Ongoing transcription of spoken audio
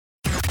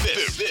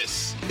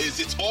This is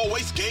It's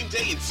Always Game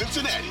Day in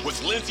Cincinnati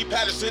with Lindsey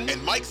Patterson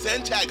and Mike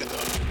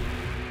Santagata.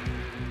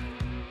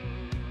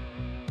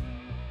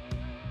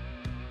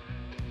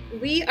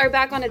 We are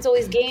back on It's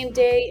Always Game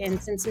Day in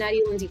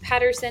Cincinnati. Lindsey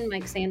Patterson,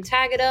 Mike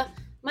Santagata.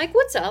 Mike,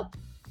 what's up?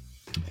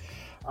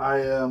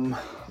 I am.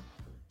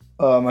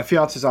 My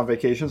fiance's on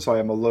vacation, so I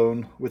am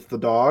alone with the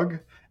dog.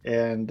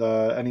 And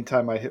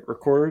anytime I hit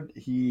record,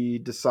 he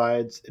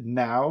decides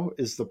now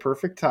is the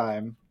perfect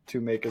time to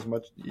make as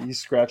much. He's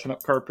scratching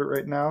up carpet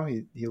right now.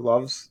 He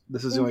loves.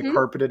 This is the only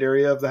carpeted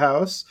area of the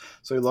house,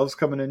 so he loves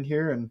coming in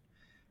here and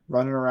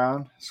running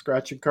around,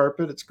 scratching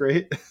carpet. It's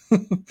great.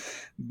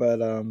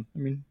 But I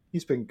mean,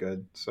 he's been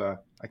good, so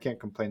I can't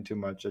complain too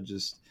much. I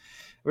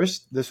wish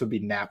this would be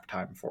nap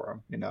time for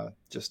him. You know,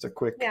 just a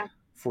quick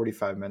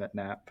 45-minute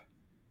nap.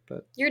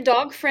 But your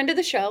dog, friend of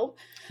the show.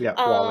 Yeah,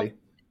 Wally.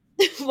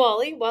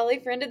 Wally,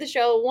 friend of the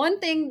show. One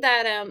thing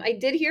that I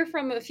did hear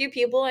from a few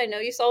people, I know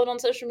you saw it on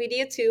social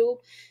media too.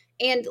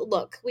 And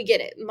look, we get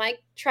it. Mike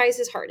tries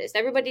his hardest.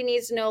 Everybody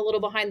needs to know a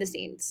little behind the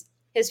scenes.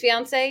 His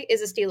fiance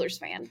is a Steelers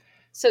fan.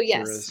 So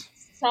yes,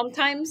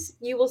 sometimes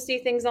you will see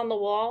things on the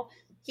wall.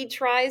 He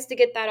tries to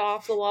get that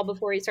off the wall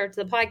before he starts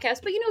the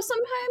podcast. But,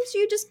 sometimes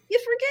you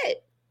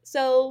forget.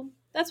 So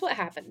that's what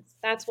happens.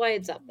 That's why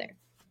it's up there.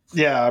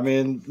 Yeah, I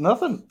mean,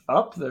 nothing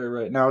up there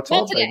right now. It's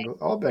all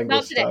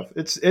Bengals stuff.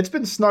 It's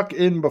been snuck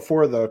in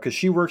before, though, because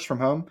she works from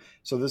home.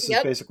 So this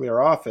is basically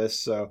our office.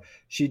 So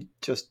she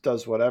just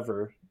does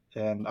whatever.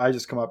 And I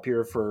just come up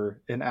here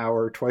for an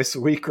hour twice a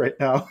week right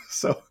now.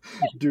 So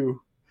do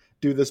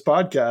this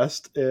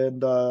podcast.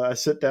 And I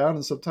sit down,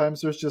 and sometimes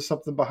there's just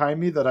something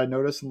behind me that I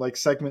notice in like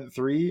segment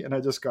 3. And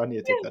I just go, I need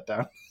to take that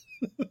down.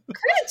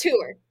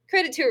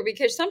 Credit to her,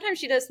 because sometimes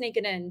she does sneak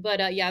it in. But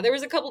there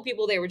was a couple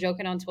people, they were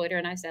joking on Twitter,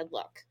 and I said,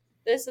 look,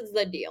 this is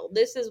the deal.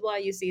 This is why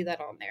you see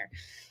that on there.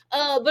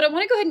 But I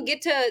want to go ahead and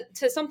get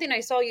to something I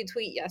saw you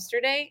tweet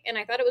yesterday, and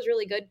I thought it was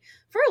really good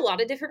for a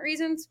lot of different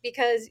reasons,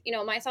 because,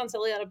 it might sound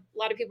silly. A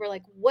lot of people are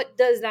like, what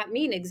does that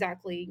mean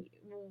exactly?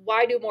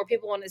 Why do more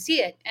people want to see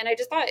it? And I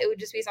just thought it would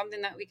just be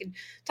something that we could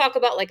talk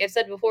about. Like I've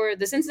said before,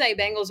 the Cincinnati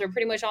Bengals are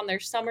pretty much on their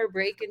summer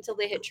break until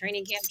they hit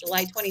training camp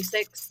July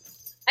 26th.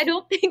 I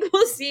don't think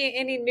we'll see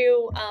any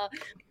new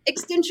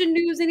extension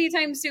news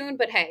anytime soon,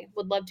 but hey,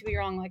 would love to be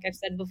wrong, like I've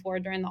said before,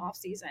 during the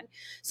offseason.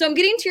 So I'm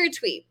getting to your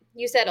tweet.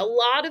 You said a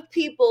lot of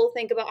people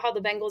think about how the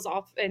Bengals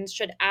offense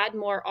should add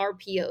more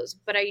RPOs,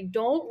 but I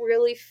don't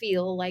really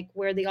feel like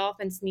where the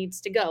offense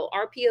needs to go.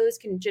 RPOs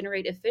can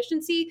generate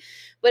efficiency,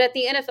 but at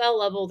the NFL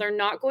level, they're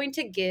not going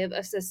to give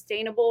a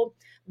sustainable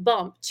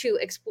bump to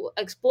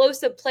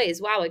explosive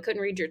plays. Wow, I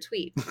couldn't read your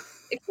tweet.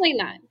 Explain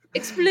that.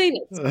 Explain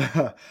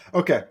it.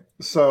 Okay,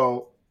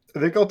 so I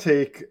think I'll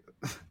take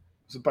 – I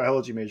was a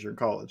biology major in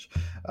college.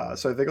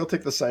 So I think I'll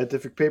take the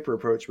scientific paper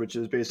approach, which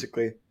is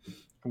basically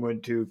I'm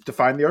going to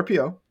define the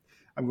RPO.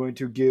 I'm going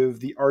to give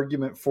the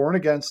argument for and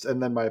against,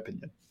 and then my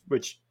opinion,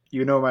 which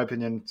my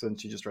opinion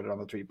since you just read it on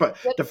the tweet. But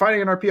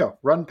defining an RPO,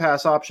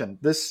 run-pass option.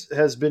 This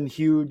has been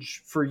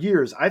huge for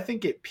years. I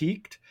think it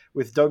peaked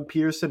with Doug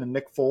Peterson and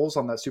Nick Foles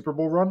on that Super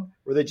Bowl run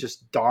where they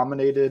just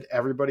dominated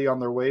everybody on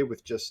their way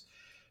with just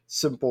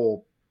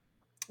simple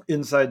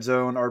inside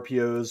zone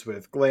RPOs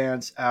with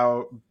glance,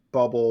 out,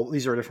 bubble.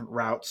 These are different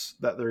routes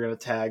that they're going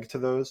to tag to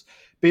those.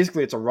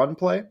 Basically, it's a run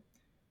play,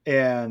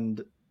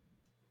 and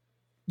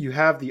you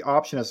have the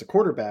option as a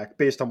quarterback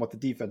based on what the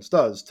defense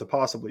does to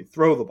possibly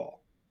throw the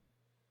ball.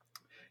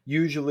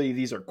 Usually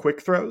these are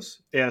quick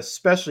throws, and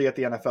especially at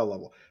the NFL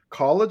level.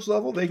 College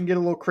level, they can get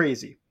a little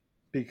crazy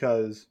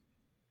because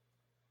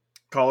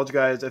college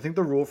guys, I think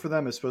the rule for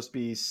them is supposed to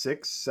be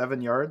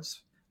 6-7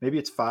 yards. Maybe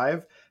it's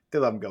 5. They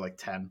let them go like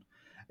 10.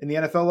 In the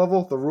NFL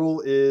level, the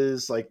rule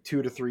is like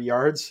 2 to 3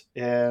 yards.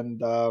 And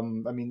they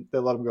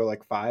let them go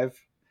like 5,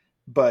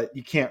 but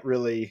you can't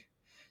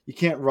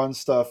run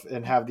stuff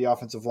and have the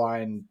offensive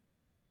line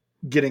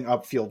getting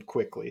upfield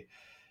quickly.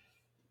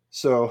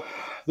 So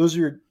those are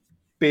your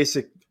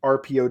basic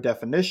RPO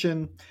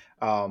definition.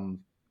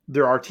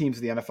 There are teams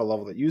at the NFL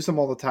level that use them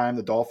all the time.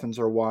 The Dolphins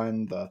are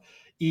one. The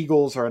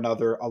Eagles are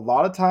another. A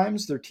lot of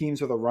times they're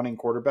teams with a running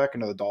quarterback. I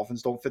know the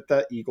Dolphins don't fit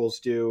that. Eagles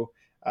do.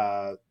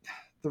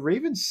 The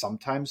Ravens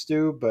sometimes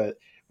do, but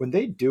when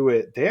they do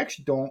it, they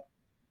actually don't.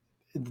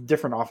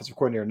 Different offensive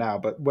coordinator now,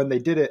 but when they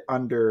did it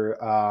under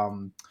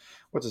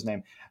what's his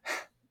name,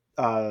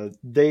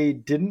 they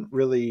didn't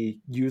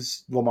really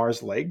use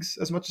Lamar's legs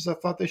as much as I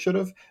thought they should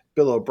have.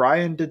 Bill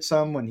O'Brien did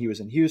some when he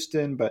was in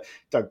Houston, but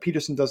Doug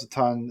Peterson does a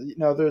ton.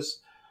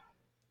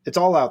 It's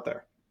all out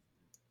there.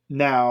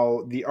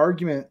 Now, the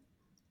argument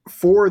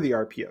for the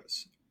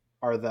RPOs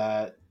are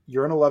that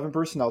you're an 11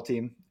 personnel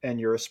team and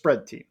you're a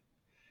spread team.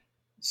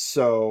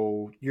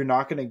 So you're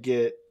not going to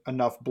get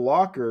enough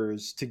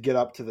blockers to get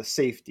up to the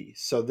safety.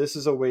 So this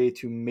is a way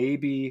to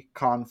maybe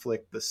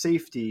conflict the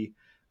safety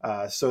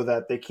so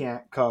that they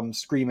can't come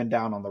screaming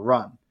down on the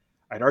run.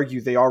 I'd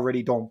argue they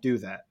already don't do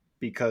that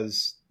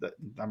because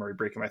I'm already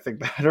breaking my thing,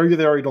 but I'd argue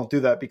they already don't do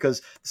that because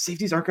the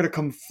safeties aren't going to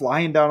come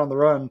flying down on the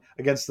run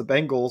against the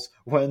Bengals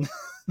when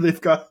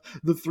they've got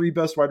the 3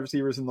 best wide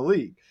receivers in the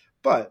league.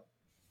 But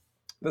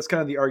That's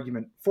kind of the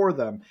argument for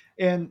them.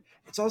 And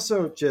it's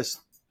also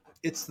just,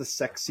 it's the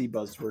sexy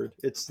buzzword.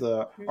 It's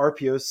the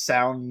RPOs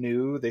sound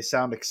new. They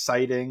sound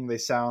exciting. They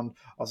sound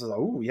also like,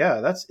 oh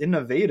yeah, that's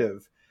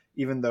innovative,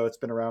 even though it's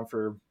been around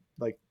for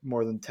like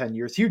more than 10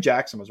 years. Hugh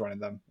Jackson was running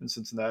them in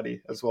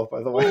Cincinnati as well,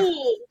 by the way.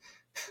 Ooh,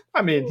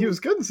 I mean, he was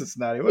good in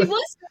Cincinnati. he was good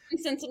in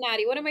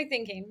Cincinnati. What am I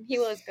thinking? He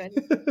was good.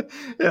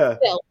 Yeah.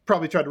 Still.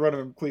 Probably tried to run him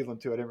in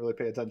Cleveland too. I didn't really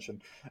pay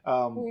attention.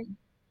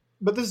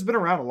 But this has been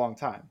around a long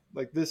time.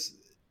 Like this,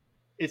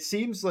 it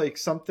seems like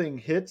something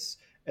hits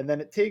and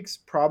then it takes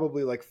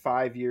probably like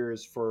 5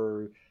 years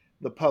for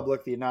the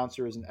public, the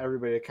announcers, and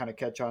everybody to kind of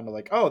catch on to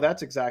like, oh,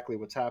 that's exactly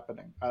what's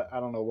happening. I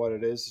don't know what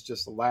it is. It's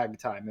just a lag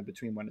time in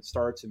between when it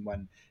starts and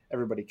when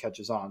everybody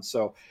catches on.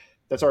 So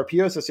that's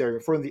RPOs. That's the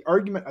argument for them. The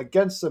argument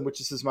against them, which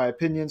this is my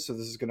opinion, so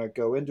this is going to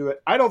go into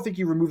it. I don't think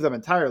you remove them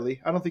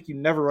entirely. I don't think you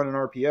never run an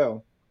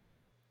RPO.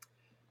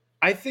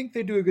 I think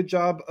they do a good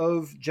job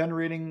of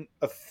generating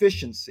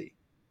efficiency.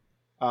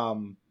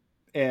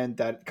 And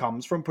that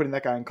comes from putting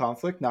that guy in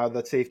conflict. Now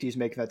that safety is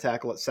making that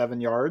tackle at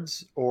 7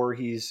 yards, or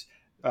he's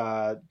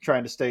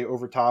trying to stay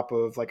over top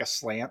of like a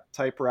slant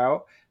type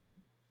route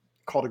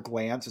called a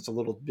glance. It's a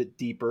little bit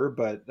deeper,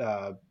 but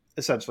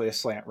essentially a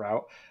slant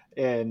route.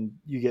 And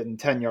you get in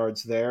 10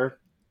 yards there,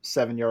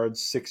 7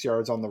 yards, 6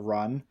 yards on the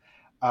run.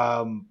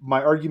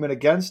 My argument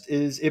against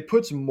is it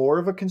puts more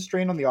of a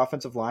constraint on the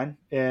offensive line.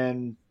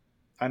 And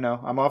I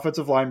know I'm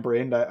offensive line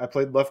brained. I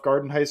played left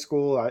guard in high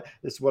school.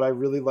 It's what I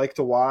really like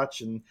to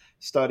watch and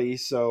study.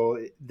 So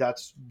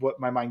that's what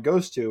my mind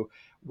goes to,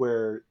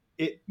 where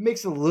it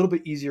makes it a little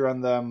bit easier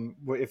on them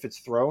if it's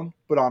thrown,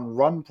 but on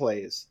run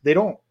plays, they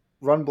don't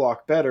run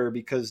block better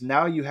because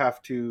now you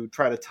have to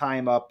try to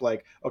time up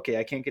like, okay,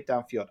 I can't get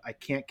downfield. I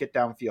can't get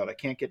downfield. I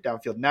can't get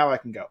downfield. Now I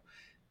can go.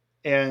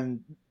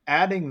 And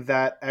adding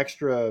that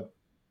extra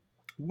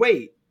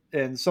weight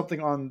and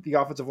something on the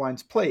offensive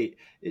line's plate,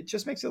 it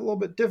just makes it a little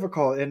bit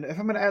difficult. And if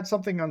I'm going to add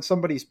something on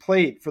somebody's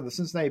plate for the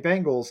Cincinnati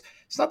Bengals,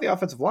 it's not the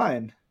offensive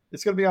line.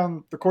 It's going to be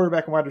on the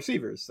quarterback and wide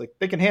receivers. Like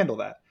they can handle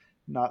that.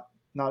 Not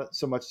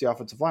so much the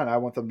offensive line. I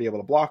want them to be able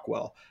to block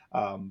well.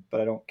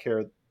 But I don't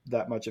care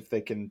that much if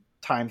they can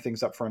time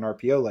things up for an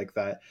RPO like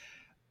that.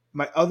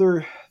 My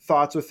other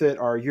thoughts with it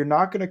are you're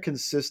not going to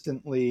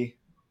consistently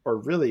or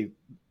really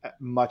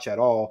much at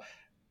all.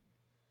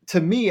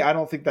 To me, I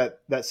don't think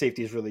that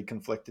safety is really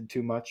conflicted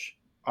too much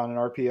on an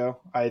RPO.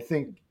 I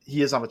think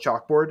he is on a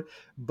chalkboard,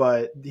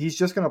 but he's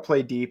just going to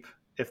play deep.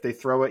 If they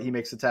throw it, he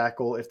makes a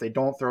tackle. If they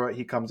don't throw it,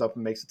 he comes up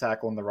and makes a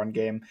tackle in the run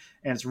game.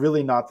 And it's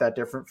really not that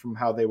different from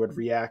how they would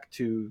react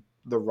to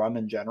the run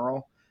in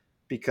general,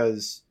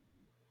 because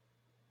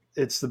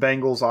it's the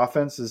Bengals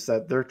offense is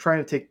that they're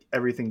trying to take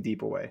everything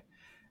deep away.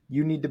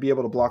 You need to be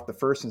able to block the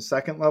first and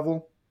second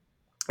level.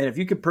 And if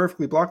you could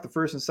perfectly block the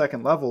first and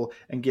second level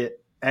and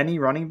get any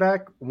running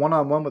back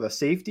one-on-one with a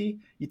safety,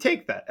 you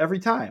take that every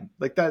time.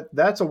 Like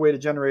that's a way to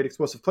generate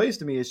explosive plays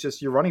to me. It's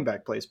just your running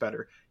back plays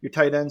better. Your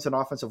tight ends and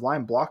offensive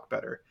line block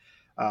better.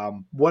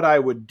 What I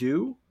would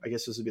do, I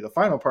guess this would be the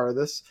final part of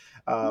this.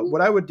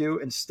 What I would do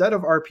instead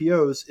of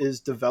RPOs is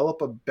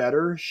develop a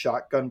better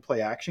shotgun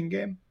play action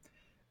game.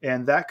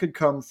 And that could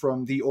come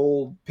from the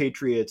old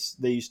Patriots.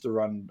 They used to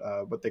run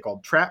what they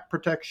called trap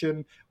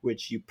protection,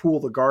 which you pool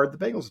the guard. The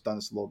Bengals have done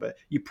this a little bit.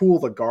 You pool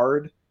the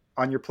guard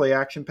on your play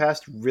action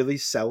pass to really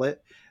sell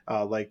it.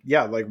 Like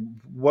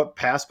what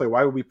pass play?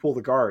 Why would we pull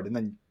the guard? And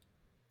then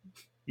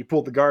you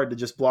pulled the guard to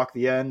just block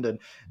the end. And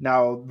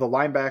now the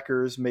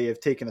linebackers may have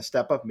taken a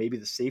step up. Maybe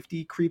the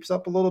safety creeps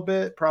up a little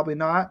bit. Probably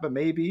not, but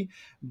maybe.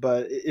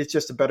 But it's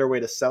just a better way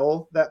to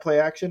sell that play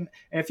action.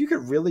 And if you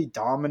could really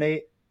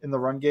dominate in the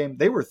run game,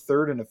 they were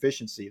third in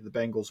efficiency. The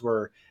Bengals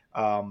were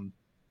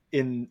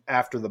not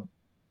after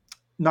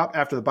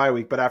the bye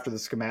week, but after the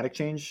schematic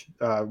change,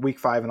 week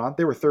 5 and on,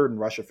 they were third in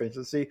rush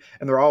efficiency,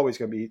 and they're always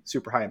going to be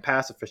super high in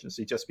pass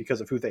efficiency just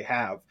because of who they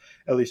have,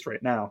 at least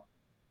right now.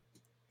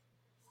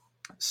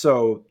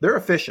 So they're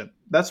efficient.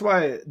 That's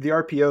why the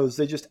RPOs,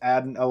 they just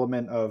add an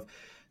element of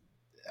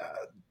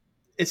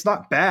it's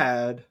not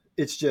bad.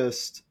 It's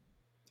just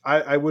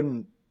I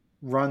wouldn't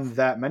run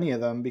that many of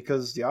them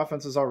because the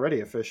offense is already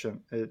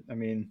efficient.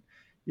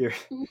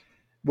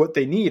 What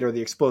they need are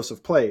the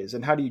explosive plays.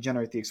 And how do you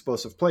generate the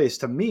explosive plays?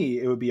 To me,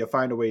 it would be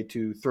find a way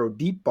to throw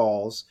deep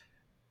balls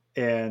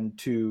and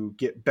to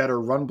get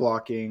better run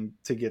blocking,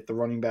 to get the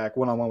running back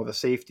one-on-one with a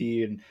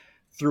safety and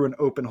through an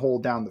open hole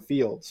down the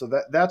field. So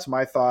that's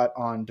my thought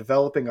on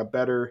developing a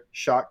better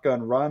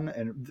shotgun run,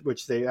 and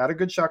which they had a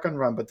good shotgun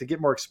run, but to get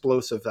more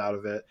explosives out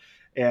of it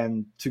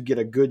and to get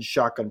a good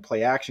shotgun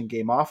play action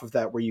game off of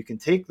that where you can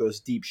take those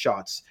deep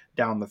shots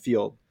down the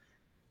field.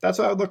 That's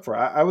what I would look for.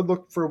 I would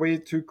look for a way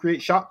to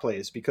create shot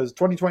plays because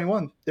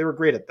 2021, they were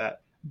great at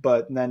that.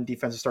 But then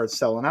defenses started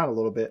selling out a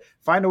little bit.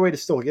 Find a way to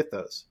still get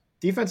those.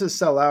 Defenses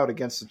sell out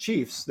against the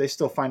Chiefs. They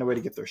still find a way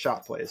to get their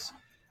shot plays.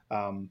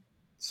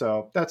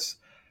 So that's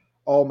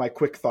all my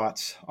quick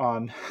thoughts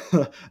on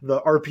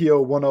the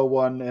RPO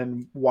 101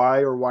 and why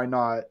or why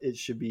not it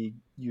should be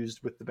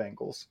used with the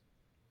Bengals.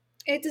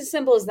 It's as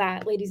simple as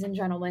that, ladies and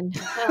gentlemen.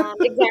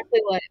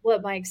 Exactly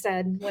what Mike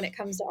said when it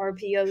comes to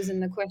RPOs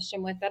and the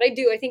question with that. I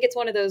think it's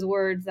one of those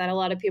words that a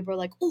lot of people are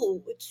like,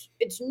 "Oh,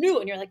 it's new,"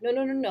 and you're like, "No,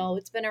 no, no, no.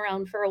 It's been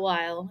around for a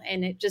while,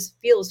 and it just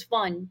feels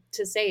fun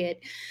to say it."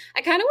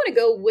 I kind of want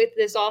to go with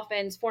this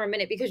offense for a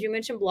minute because you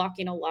mentioned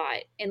blocking a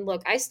lot, and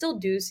look, I still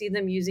do see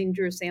them using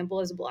Drew Sample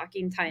as a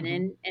blocking tight Mm-hmm.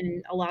 end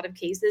in a lot of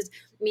cases.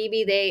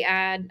 Maybe they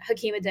add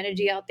Hakeem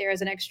Adeniji out there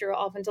as an extra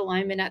offensive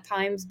lineman at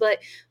times, but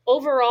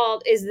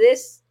overall, is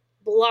this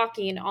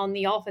blocking on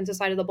the offensive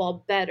side of the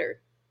ball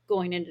better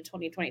going into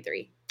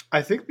 2023?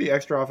 I think the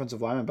extra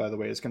offensive lineman, by the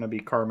way, is going to be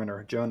Carmen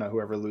or Jonah,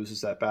 whoever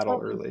loses that battle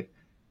Okay. early.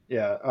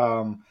 Yeah,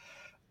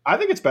 I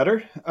think it's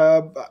better.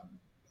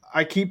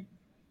 I keep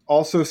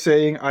also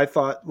saying I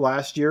thought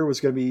last year was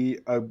going to be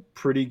a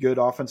pretty good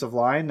offensive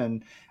line.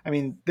 And I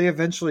mean, they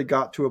eventually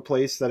got to a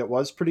place that it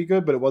was pretty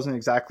good, but it wasn't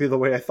exactly the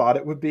way I thought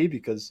it would be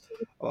because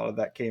a lot of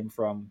that came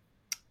from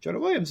Jonah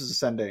Williams is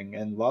ascending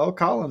and Lyle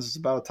Collins is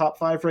about a top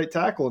 5 right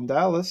tackle in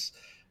Dallas.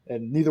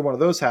 And neither one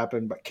of those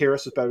happened, but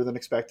Karras was better than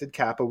expected.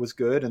 Kappa was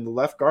good, and the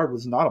left guard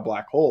was not a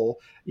black hole,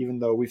 even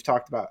though we've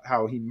talked about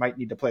how he might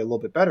need to play a little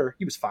bit better.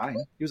 He was fine.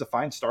 He was a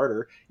fine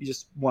starter. You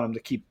just want him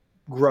to keep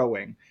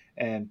growing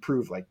and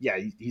prove like, yeah,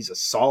 he's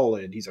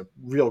a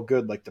real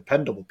good, like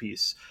dependable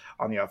piece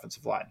on the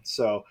offensive line.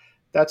 So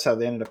that's how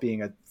they ended up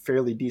being a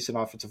fairly decent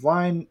offensive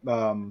line.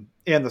 And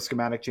the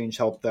schematic change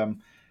helped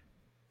them.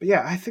 But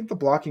yeah, I think the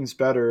blocking's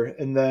better.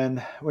 And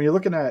then when you're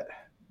looking at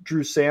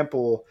Drew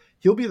Sample,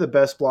 he'll be the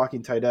best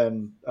blocking tight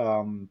end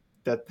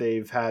that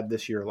they've had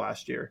this year,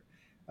 last year.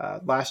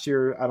 Last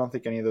year, I don't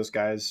think any of those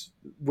guys,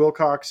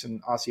 Wilcox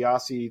and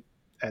Asiasi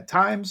at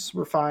times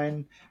were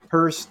fine.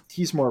 Hurst,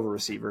 he's more of a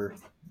receiver.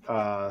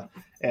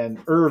 And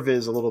Irv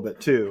is a little bit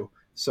too.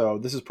 So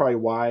this is probably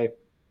why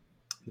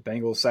the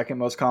Bengals' second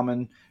most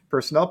common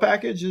personnel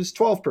package is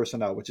 12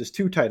 personnel, which is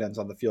 2 tight ends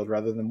on the field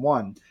rather than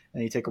 1.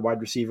 And you take a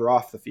wide receiver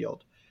off the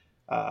field.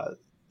 Uh,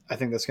 I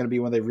think that's going to be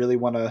when they really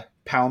want to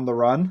pound the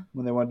run,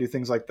 when they want to do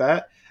things like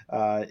that,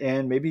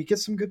 and maybe get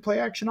some good play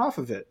action off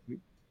of it.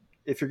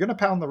 If you're going to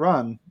pound the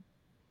run,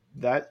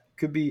 that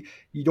could be,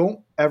 you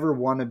don't ever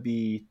want to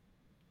be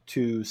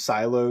too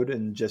siloed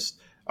and just,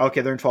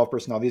 okay, they're in 12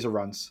 personnel, these are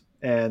runs.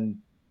 And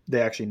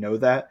they actually know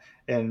that.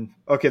 And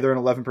okay, they're in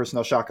 11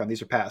 personnel shotgun,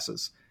 these are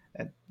passes.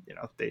 And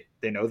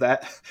they know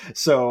that.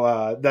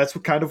 So that's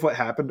kind of what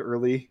happened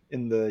early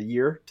in the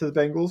year to the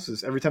Bengals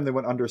is every time they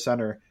went under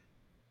center,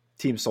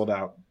 team sold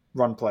out,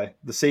 run play.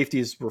 The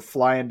safeties were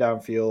flying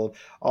downfield,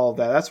 all of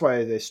that. That's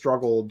why they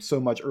struggled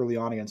so much early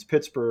on against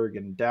Pittsburgh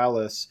and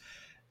Dallas.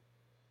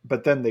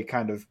 But then they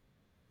kind of,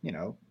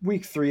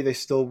 week 3, they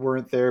still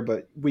weren't there.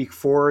 But week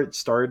 4, it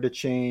started to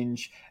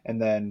change. And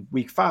then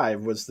week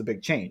 5 was the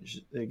big change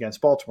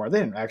against Baltimore. They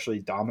didn't actually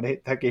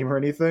dominate that game or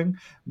anything,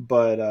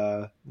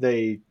 but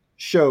they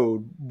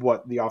showed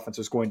what the offense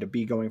was going to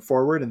be going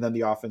forward. And then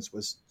the offense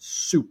was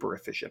super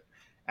efficient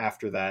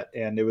after that.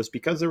 And it was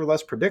because they were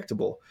less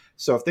predictable.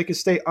 So if they could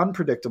stay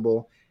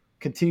unpredictable,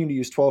 continue to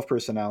use 12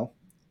 personnel,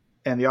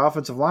 and the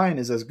offensive line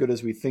is as good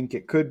as we think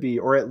it could be,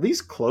 or at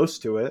least close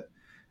to it,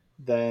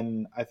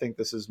 then I think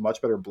this is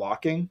much better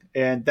blocking.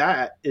 And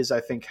that is,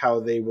 I think, how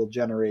they will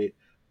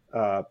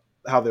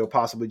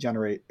possibly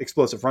generate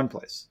explosive run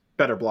plays,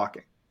 better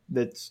blocking.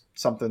 That's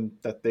something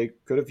that they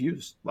could have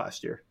used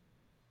last year.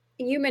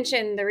 You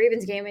mentioned the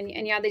Ravens game,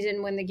 and yeah, they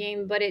didn't win the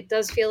game, but it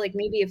does feel like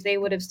maybe if they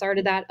would have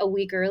started that a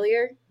week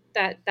earlier,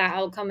 that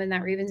outcome in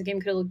that Ravens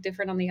game could have looked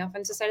different on the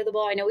offensive side of the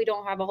ball. I know we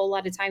don't have a whole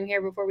lot of time here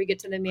before we get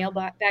to the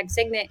mailbag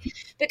segment,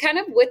 but kind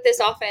of with this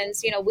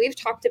offense, we've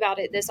talked about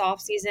it this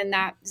offseason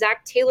that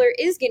Zach Taylor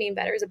is getting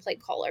better as a play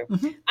caller.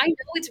 Mm-hmm. I know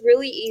it's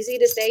really easy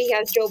to say he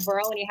has Joe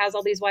Burrow and he has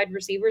all these wide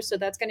receivers, so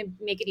that's going to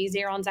make it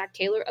easier on Zach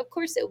Taylor. Of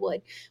course it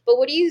would. But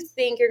what do you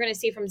think you're going to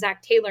see from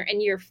Zach Taylor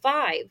in year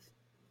 5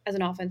 as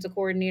an offensive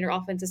coordinator,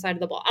 offensive side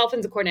of the ball?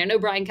 Offensive coordinator, I know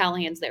Brian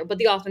Callahan's there, but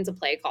the offensive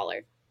play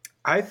caller.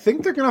 I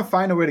think they're going to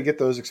find a way to get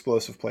those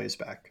explosive plays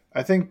back.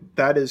 I think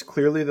that is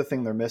clearly the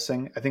thing they're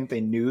missing. I think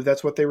they knew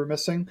that's what they were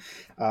missing.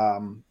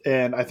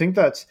 And I think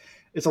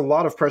it's a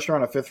lot of pressure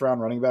on a 5th-round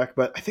running back,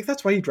 but I think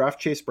that's why you draft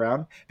Chase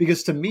Brown,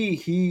 because to me,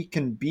 he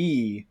can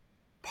be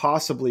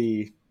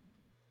possibly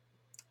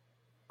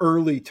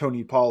early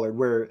Tony Pollard,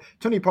 where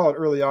Tony Pollard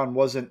early on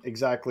wasn't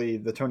exactly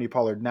the Tony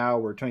Pollard now,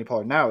 where Tony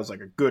Pollard now is like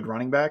a good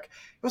running back.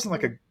 He wasn't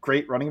like a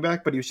great running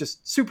back, but he was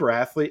just super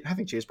athlete. I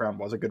think Chase Brown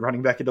was a good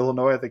running back at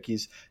Illinois. I think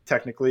he's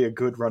technically a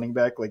good running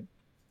back. Like,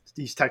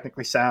 he's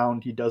technically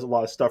sound. He does a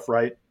lot of stuff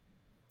right.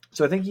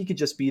 So I think he could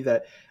just be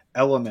that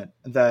element,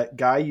 that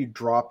guy you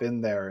drop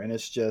in there, and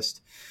it's just,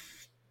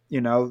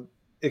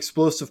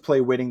 explosive play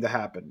waiting to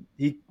happen.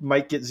 He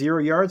might get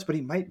 0 yards, but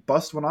he might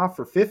bust one off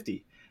for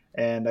 50.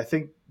 And I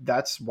think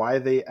that's why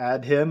they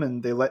add him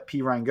and they let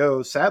P. Ryan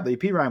go. Sadly,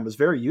 P. Ryan was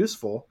very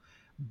useful,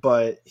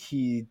 but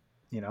he's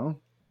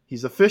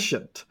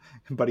efficient,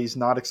 but he's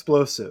not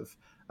explosive.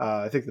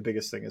 I think the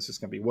biggest thing is just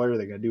going to be what are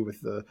they going to do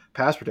with the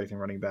pass protecting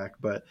running back.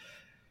 But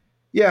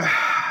Yeah,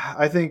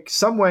 I think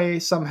some way,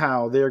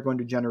 somehow, they are going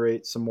to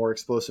generate some more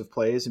explosive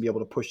plays and be able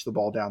to push the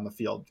ball down the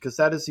field because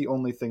that is the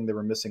only thing they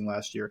were missing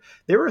last year.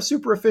 They were a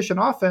super efficient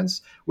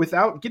offense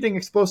without getting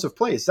explosive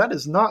plays. That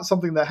is not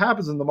something that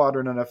happens in the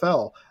modern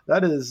NFL.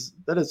 That is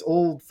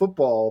old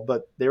football,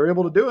 but they were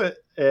able to do it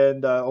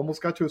and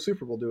almost got to a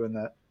Super Bowl doing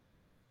that.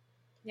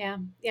 Yeah,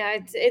 yeah,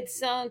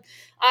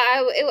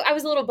 I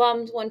was a little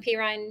bummed when P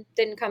Ryan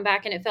didn't come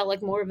back, and it felt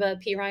like more of a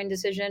P Ryan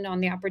decision on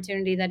the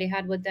opportunity that he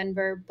had with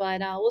Denver.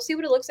 But we'll see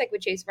what it looks like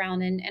with Chase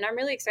Brown, and I'm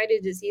really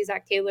excited to see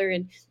Zach Taylor.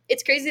 And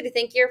it's crazy to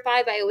think year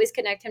 5. I always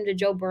connect him to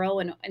Joe Burrow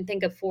and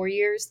think of 4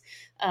 years,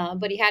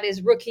 but he had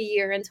his rookie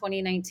year in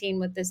 2019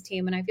 with this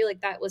team, and I feel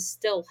like that was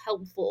still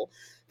helpful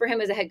for him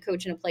as a head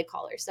coach and a play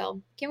caller.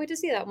 So can't wait to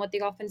see that and what the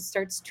offense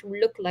starts to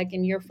look like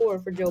in year 4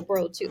 for Joe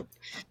Burrow too.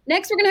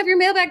 Next, we're going to have your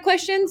mailbag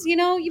questions. You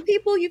know, you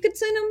people, you could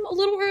send them a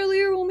little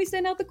earlier when we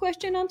send out the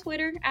question on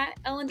Twitter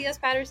at LNDS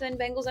Patterson,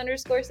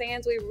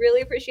 Bengals_Sands. We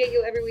really appreciate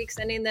you every week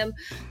sending them.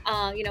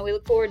 We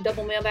look forward to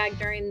double mailbag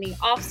during the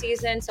off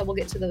season. So we'll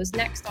get to those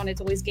next on It's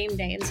Always Game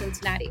Day in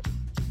Cincinnati.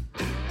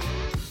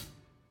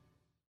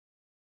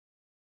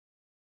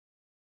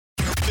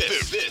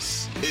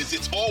 This is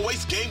It's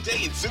Always Game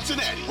Day in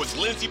Cincinnati with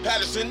Lindsey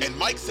Patterson and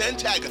Mike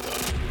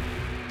Santagatha.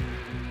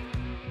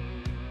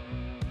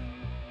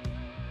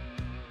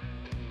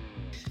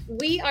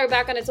 We are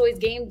back on It's Always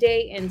Game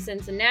Day in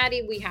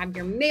Cincinnati. We have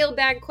your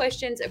mailbag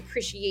questions.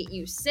 Appreciate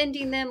you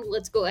sending them.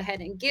 Let's go ahead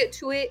and get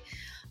to it.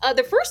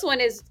 The first one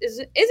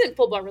isn't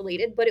football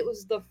related, but it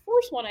was the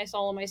first one I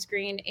saw on my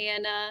screen.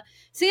 And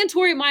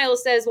Santori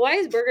Miles says, "Why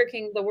is Burger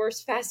King the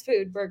worst fast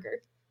food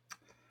burger?"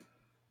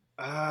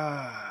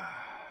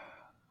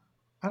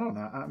 I don't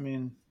know. I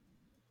mean,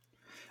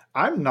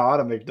 I'm not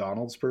a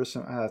McDonald's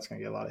person. That's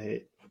gonna get a lot of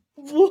hate.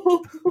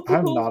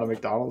 I'm not a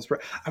McDonald's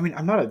person. I mean,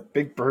 I'm not a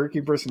big Burger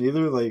King person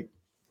either. Like,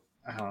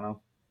 I don't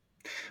know.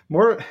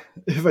 More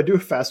if I do a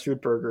fast food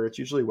burger, it's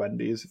usually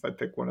Wendy's. If I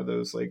pick one of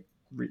those like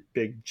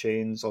big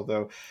chains,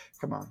 although,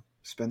 come on,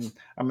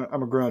 I'm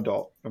a grown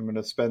adult. I'm going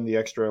to spend the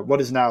extra. What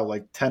is now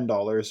like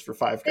 $10 for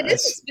Five Guys? It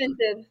is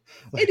expensive.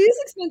 It is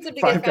expensive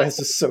to get Five Guys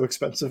is so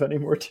expensive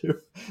anymore too.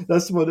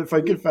 That's what if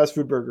I get a fast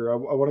food burger, I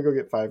want to go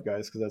get Five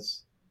Guys because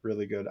that's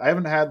really good. I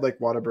haven't had like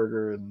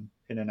Whataburger and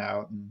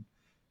In-N-Out and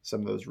some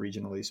of those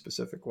regionally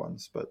specific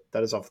ones, but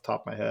that is off the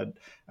top of my head.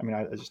 I mean,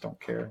 I just don't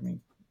care. I mean,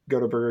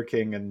 go to Burger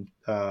King and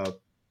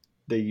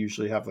they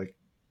usually have like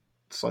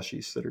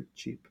slushies that are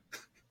cheap.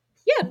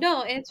 Yeah,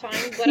 no, it's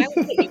fine. But I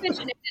would say you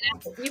mentioned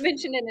In-N-Out. You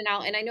mentioned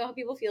In-N-Out, and I know how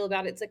people feel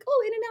about it. It's like,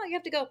 oh, In-N-Out, you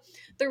have to go.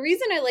 The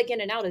reason I like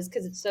In-N-Out is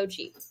because it's so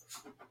cheap.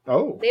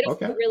 Oh, They don't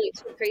okay. go really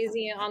too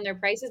crazy on their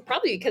prices,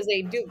 probably because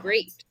they do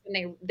great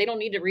and they don't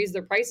need to raise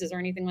their prices or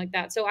anything like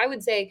that. So I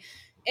would say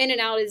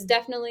In-N-Out is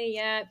definitely,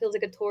 it feels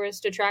like a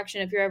tourist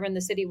attraction if you're ever in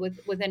the city with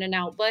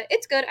In-N-Out, but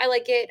it's good. I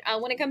like it.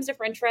 When it comes to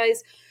French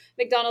fries,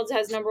 McDonald's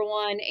has number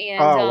one. And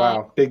Oh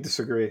wow, big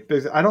disagree.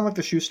 I don't like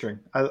the shoestring.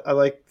 I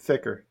like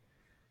thicker.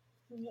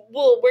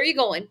 well, where are you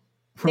going?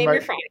 Name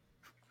your fry.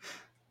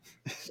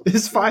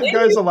 Is Five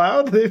Guys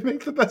allowed? They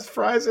make the best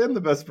fries and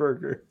the best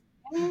burger.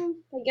 I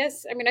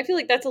guess. I mean, I feel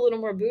like that's a little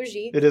more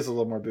bougie. It is a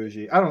little more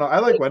bougie. I don't know. I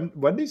like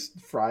Wendy's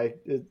fry.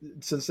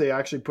 Since they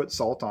actually put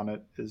salt on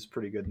it, is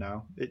pretty good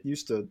now. They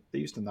used to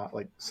not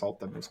like salt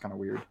them. It was kind of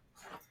weird.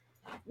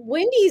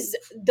 Wendy's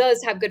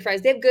does have good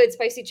fries. They have good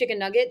spicy chicken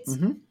nuggets.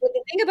 Mm-hmm. But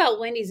the thing about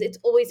Wendy's, it's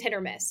always hit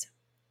or miss.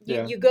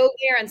 You go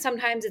there and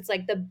sometimes it's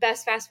like the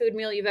best fast food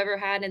meal you've ever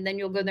had, and then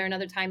you'll go there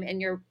another time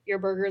and your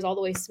burger is all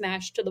the way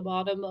smashed to the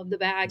bottom of the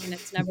bag and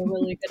it's never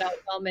really a good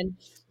outcome and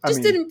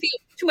didn't feel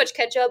too much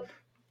ketchup.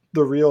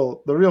 The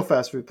real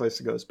fast food place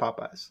to go is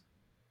Popeyes.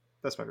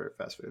 That's my favorite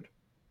fast food.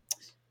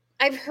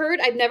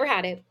 I've never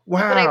had it.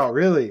 Wow,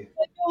 really?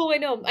 I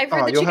know. I've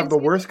heard you'll have the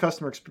worst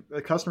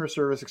customer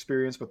service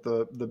experience with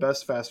the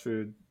best fast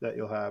food that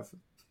you'll have.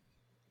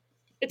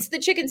 It's the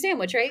chicken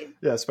sandwich, right?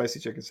 Yeah, spicy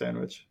chicken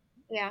sandwich.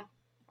 Yeah.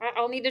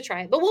 I'll need to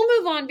try it, but we'll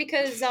move on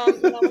because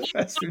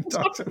fast food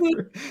talk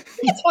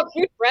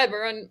food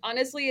forever. And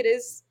honestly, it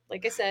is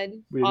like I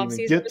said. We didn't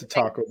even get to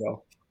Taco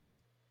Bell.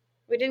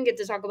 We didn't get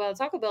to Taco Bell.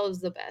 Taco Bell is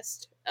the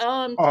best.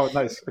 Oh,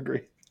 nice.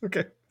 Agree.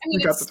 Okay,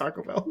 we got the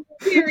Taco Bell.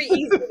 Very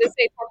easy to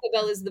say Taco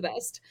Bell is the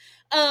best.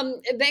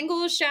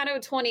 Bengals Shadow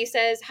 20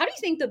 says, "How do you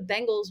think the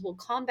Bengals will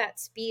combat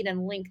speed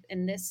and length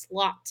in this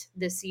slot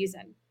this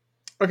season?"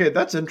 Okay,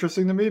 that's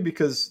interesting to me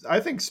because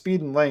I think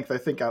speed and length. I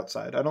think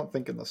outside. I don't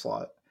think in the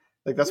slot.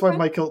 Like that's why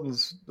Mike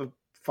Hilton's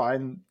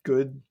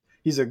good.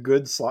 He's a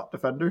good slot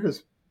defender. He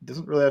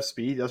doesn't really have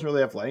speed. He doesn't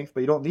really have length, but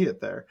you don't need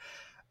it there.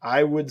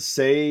 I would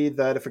say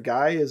that if a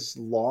guy is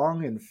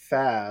long and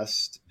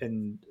fast,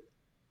 and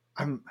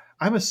I'm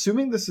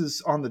assuming this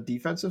is on the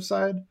defensive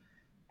side,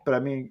 but I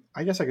mean,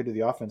 I guess I could do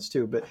the offense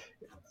too. But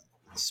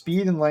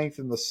speed and length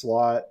in the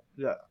slot,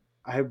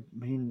 I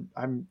mean,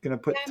 I'm gonna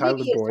put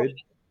Tyler Boyd.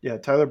 Yeah,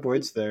 Tyler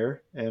Boyd's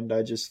there, and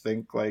I just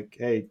think like,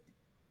 hey,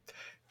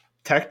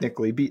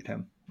 technically beat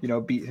him.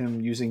 Beat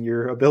him using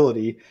your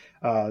ability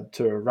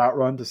to route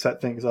run, to set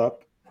things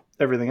up,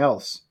 everything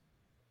else.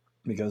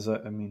 Because,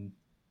 I mean,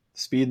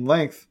 speed and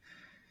length,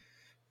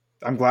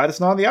 I'm glad it's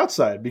not on the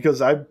outside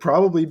because I'd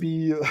probably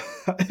be,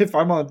 if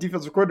I'm on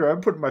defensive coordinator,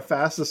 I'm putting my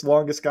fastest,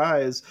 longest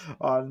guys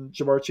on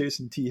Jamar Chase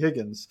and T.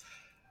 Higgins.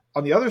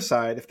 On the other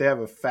side, if they have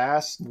a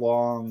fast,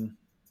 long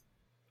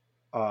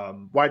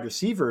wide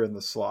receiver in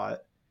the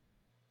slot,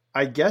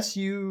 I guess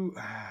you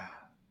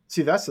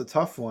see that's a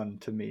tough one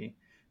to me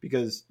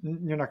because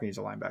you're not going to use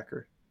a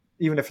linebacker.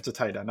 Even if it's a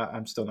tight end,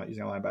 I'm still not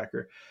using a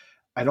linebacker.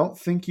 I don't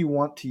think you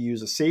want to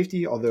use a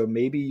safety, although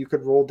maybe you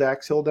could roll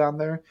Dax Hill down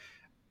there.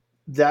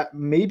 That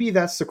maybe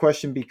that's the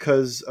question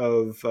because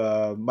of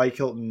Mike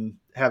Hilton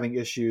having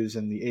issues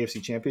in the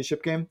AFC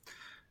Championship game.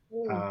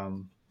 Ooh, that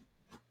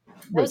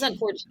was Which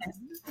unfortunate.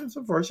 it's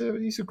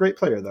unfortunate. He's a great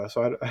player though,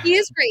 so He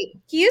is great.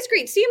 He is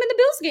great. See him in the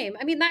Bills game.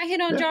 I mean, that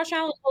hit on yeah. Josh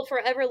Allen will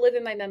forever live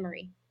in my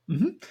memory.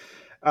 Mm-hmm.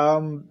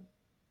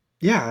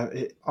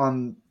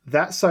 On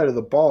that side of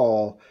the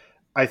ball,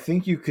 I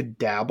think you could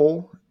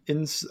dabble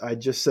in. I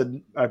just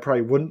said I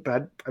probably wouldn't,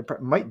 but I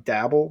might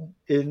dabble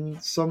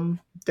in some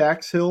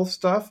Dax Hill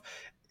stuff.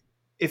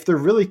 If they're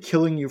really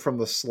killing you from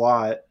the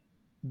slot,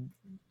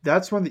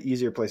 that's one of the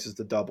easier places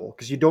to double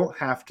because you don't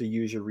have to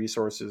use your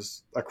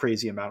resources a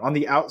crazy amount. On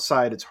the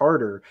outside, it's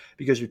harder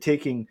because you're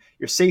taking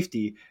your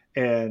safety,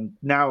 and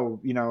now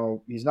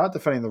he's not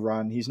defending the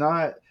run. He's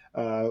not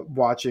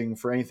watching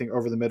for anything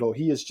over the middle.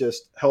 He is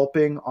just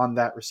helping on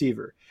that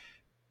receiver.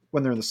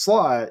 When they're in the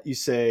slot, you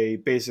say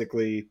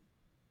basically,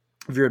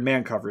 if you're in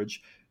man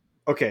coverage,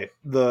 okay,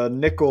 the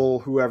nickel,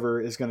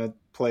 whoever is going to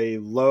play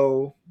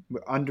low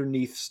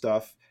underneath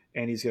stuff,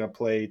 and he's going to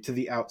play to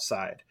the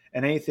outside.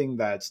 And anything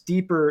that's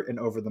deeper and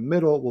over the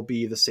middle will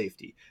be the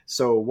safety.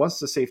 So once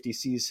the safety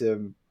sees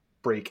him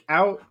break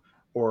out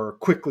or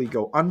quickly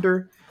go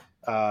under,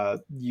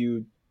 that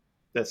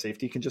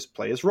safety can just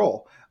play his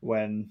role.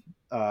 When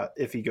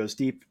if he goes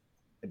deep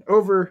and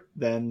over,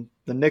 then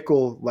the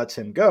nickel lets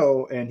him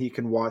go, and he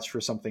can watch for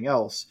something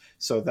else.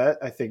 So that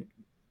I think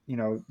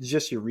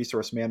just your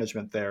resource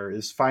management there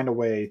is find a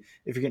way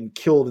if you're getting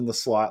killed in the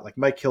slot, like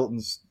Mike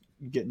Hilton's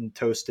getting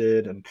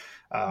toasted and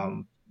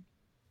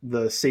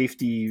the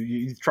safety,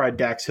 you tried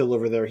Dax Hill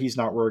over there. He's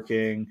not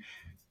working.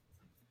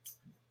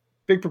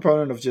 Big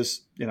proponent of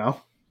just,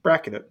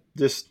 bracket it.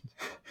 Just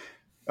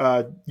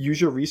use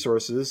your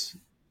resources.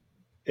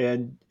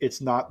 And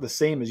it's not the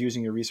same as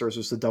using your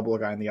resources to double a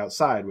guy on the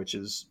outside, which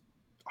is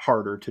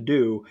harder to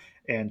do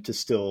and to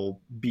still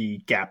be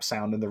gap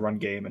sound in the run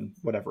game and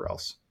whatever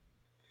else.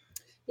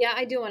 Yeah,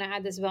 I do want to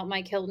add this about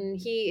Mike Hilton.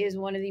 He is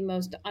one of the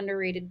most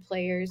underrated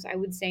players, I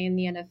would say, in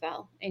the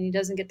NFL, and he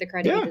doesn't get the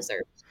credit he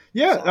deserves.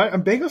 Yeah, so.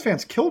 Bengals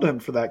fans killed him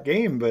for that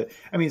game, but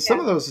I mean, some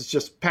of those is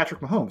just Patrick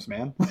Mahomes,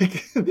 man.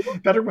 Like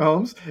Patrick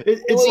Mahomes,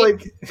 it's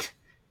like,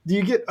 do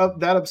you get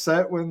that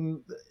upset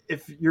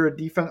if you're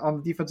on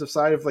the defensive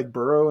side of like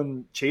Burrow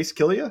and Chase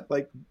kill you?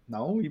 Like,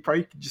 no, you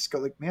probably could just go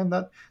like, man,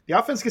 that the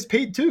offense gets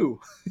paid too,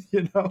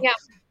 Yeah,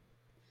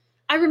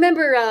 I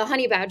remember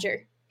Honey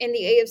Badger in the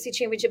AFC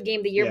Championship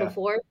game the year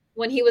before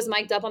when he was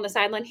mic'd up on the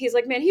sideline. He's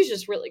like, man, he's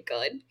just really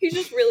good. He's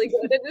just really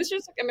good. And it's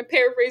just, I'm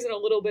paraphrasing a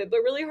little bit, but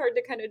really hard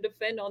to kind of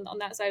defend on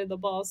that side of the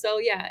ball. So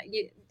yeah,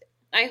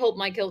 I hope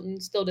Mike Hilton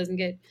still doesn't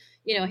get,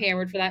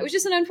 hammered for that. It was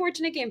just an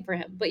unfortunate game for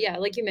him. But yeah,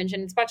 like you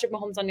mentioned, it's Patrick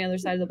Mahomes on the other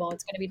side of the ball.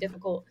 It's going to be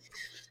difficult.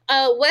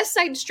 West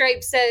Side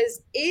Stripe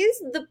says, is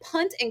the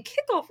punt and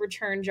kickoff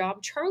return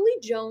job Charlie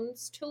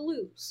Jones to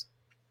lose?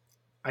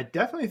 I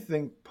definitely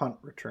think punt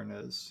return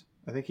is.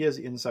 I think he has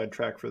the inside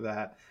track for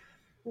that.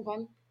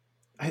 Okay.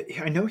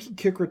 I know he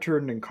kick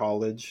returned in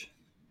college,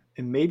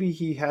 and maybe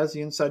he has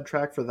the inside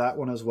track for that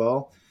one as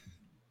well.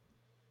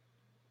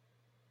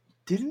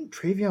 Didn't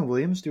Travion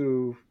Williams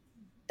do?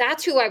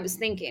 That's who I was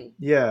thinking.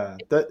 Yeah,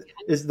 that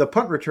is the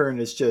punt return.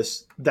 Is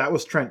just that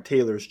was Trent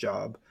Taylor's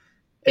job.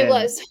 It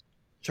was.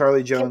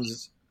 Charlie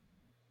Jones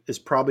is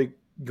probably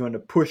going to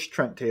push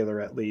Trent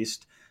Taylor at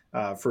least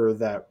for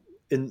that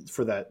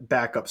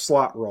backup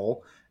slot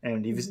role.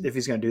 And if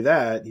he's going to do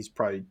that,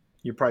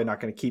 you're probably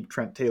not going to keep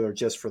Trent Taylor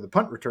just for the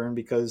punt return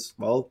because,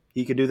 well,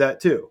 he could do that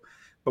too.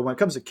 But when it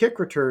comes to kick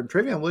return,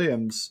 Travion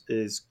Williams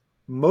is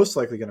most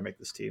likely going to make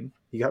this team.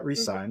 He got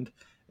re-signed,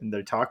 and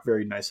they talk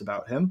very nice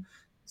about him.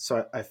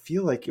 So I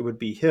feel like it would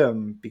be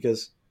him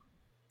because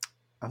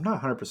I'm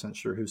not 100%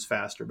 sure who's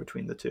faster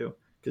between the two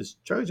because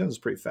Charlie Jones is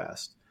pretty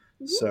fast.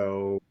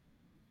 So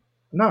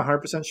I'm not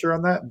 100% sure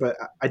on that, but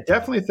I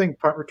definitely think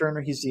punt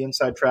returner, he's the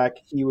inside track.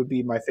 He would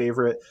be my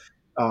favorite.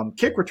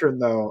 Kick return,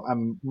 though,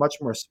 I'm much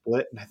more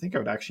split, and I think I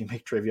would actually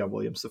make Travion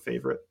Williams the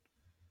favorite.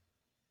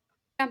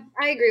 Yeah,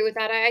 I agree with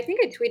that. I think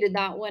I tweeted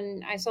that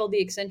when I saw the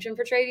extension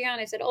for Travion.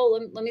 I said,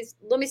 "Oh,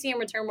 let me see him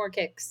return more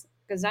kicks,"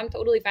 because I'm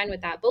totally fine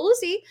with that. But we'll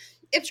see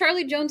if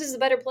Charlie Jones is a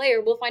better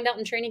player. We'll find out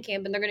in training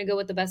camp, and they're going to go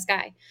with the best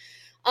guy.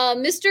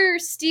 Mr.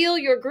 Steal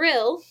Your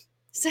Grill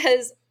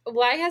says,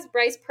 "Why has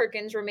Bryce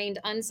Perkins remained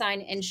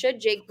unsigned, and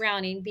should Jake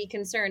Browning be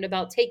concerned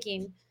about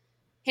taking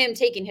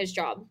his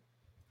job?"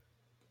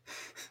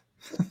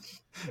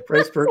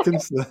 Bryce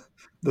Perkins,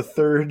 the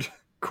third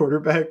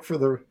quarterback for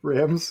the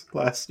Rams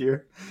last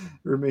year,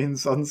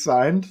 remains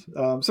unsigned.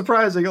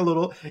 Surprising a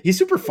little. He's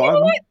super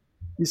fun.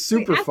 He's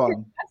super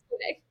fun.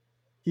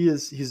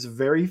 He's a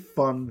very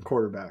fun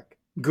quarterback.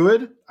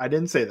 Good? I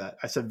didn't say that.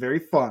 I said very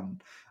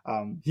fun.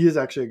 He is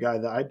actually a guy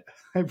that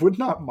I would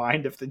not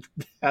mind if they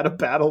had a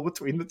battle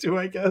between the two,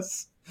 I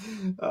guess.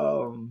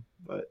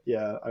 But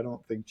yeah, I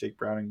don't think Jake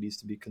Browning needs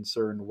to be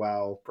concerned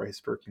while Bryce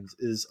Perkins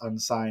is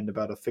unsigned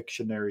about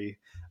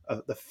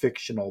the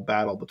fictional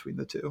battle between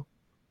the two.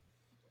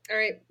 All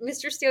right,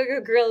 Mr.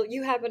 Steelgo Grill,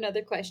 you have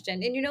another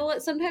question. And you know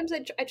what? Sometimes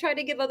I try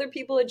to give other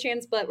people a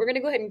chance, but we're going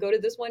to go ahead and go to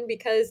this one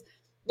because,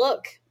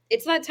 look,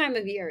 it's that time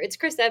of year. It's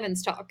Chris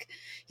Evans talk.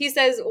 He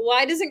says,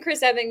 why doesn't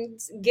Chris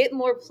Evans get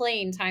more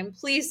playing time?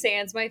 Please,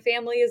 Sans, my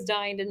family is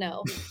dying to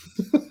know.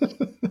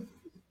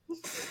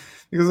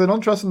 Because they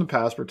don't trust him to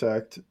pass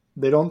protect.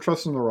 They don't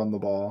trust him to run the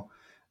ball.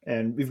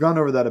 And we've gone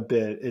over that a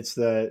bit. It's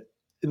that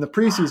in the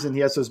preseason,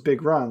 he has those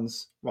big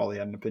runs. Well, he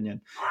had an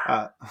opinion.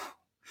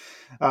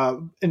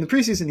 In the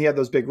preseason, he had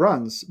those big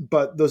runs,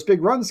 but those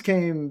big runs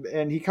came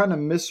and he kind of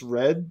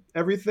misread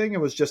everything.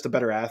 It was just a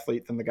better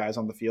athlete than the guys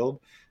on the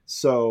field.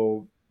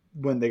 So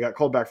when they got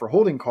called back for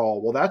holding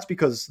call, well, that's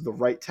because the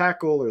right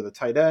tackle or the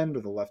tight end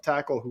or the left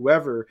tackle,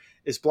 whoever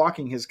is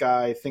blocking his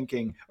guy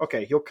thinking,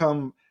 okay, he'll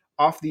come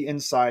off the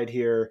inside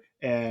here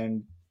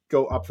and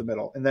go up the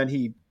middle. And then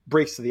he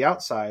breaks to the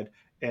outside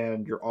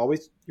and you're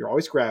always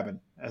grabbing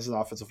as an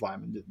offensive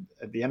lineman.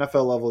 At the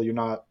NFL level, you're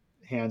not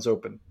hands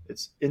open.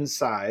 It's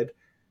inside.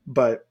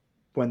 But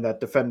when that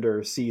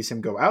defender sees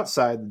him go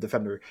outside, the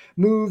defender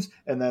moves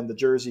and then the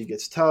jersey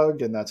gets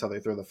tugged and that's how they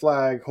throw the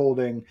flag,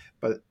 holding.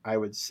 But I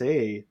would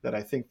say that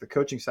I think the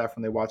coaching staff,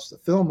 when they watch the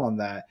film on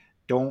that,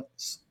 do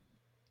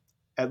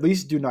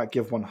not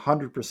give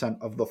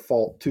 100% of the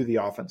fault to the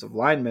offensive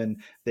lineman.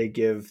 They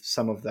give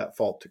some of that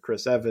fault to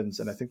Chris Evans.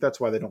 And I think that's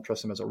why they don't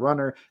trust him as a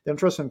runner. They don't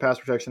trust him in pass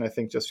protection, I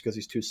think, just because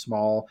he's too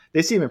small.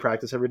 They see him in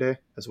practice every day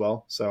as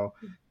well. So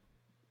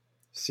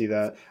see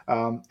that.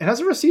 And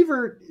as a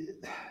receiver,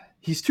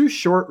 he's too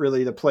short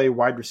really to play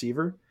wide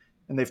receiver,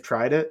 and they've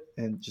tried it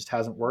and it just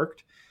hasn't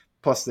worked.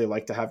 Plus they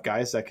like to have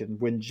guys that can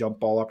win jump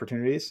ball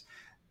opportunities.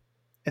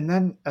 And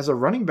then as a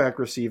running back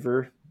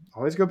receiver,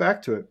 always go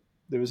back to it.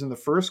 It was in the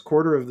first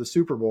quarter of the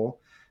Super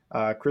Bowl.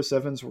 Chris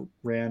Evans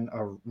ran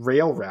a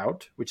rail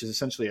route, which is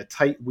essentially a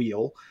tight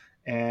wheel.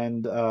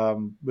 And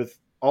with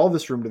all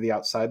this room to the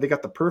outside, they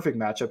got the perfect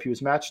matchup. He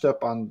was matched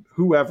up on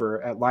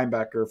whoever at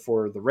linebacker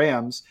for the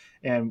Rams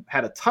and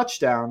had a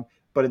touchdown.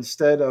 But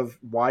instead of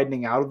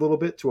widening out a little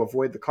bit to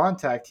avoid the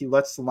contact, he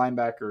lets the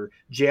linebacker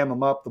jam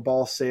him up. The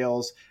ball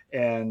sails,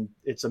 and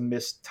it's a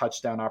missed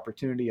touchdown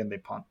opportunity, and they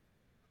punt.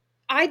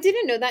 I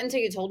didn't know that until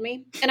you told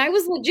me. And I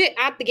was legit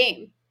at the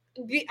game.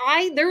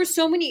 There were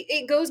so many,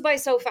 it goes by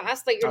so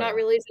fast that you're not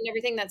realizing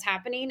everything that's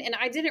happening. And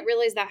I didn't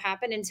realize that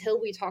happened until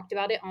we talked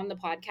about it on the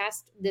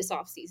podcast this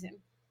offseason,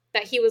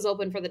 that he was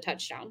open for the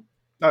touchdown.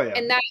 Oh, yeah.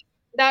 And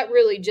that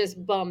really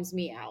just bums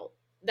me out.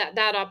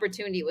 That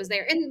opportunity was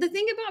there. And the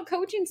thing about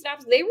coaching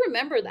staffs, they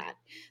remember that.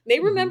 They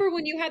remember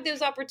when you had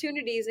those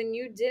opportunities and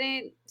you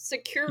didn't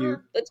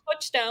secure the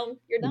touchdown.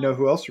 You're done. You know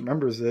who else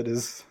remembers it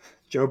is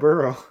Joe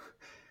Burrow,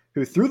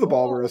 who threw the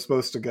ball where it was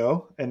supposed to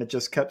go, and it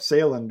just kept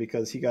sailing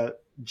because he got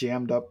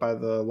jammed up by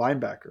the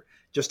linebacker.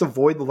 Just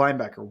avoid the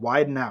linebacker.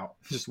 Widen out.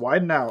 Just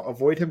widen out.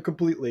 Avoid him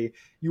completely.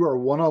 You are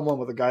one-on-one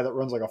with a guy that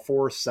runs like a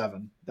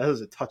 4.7. That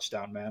is a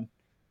touchdown, man.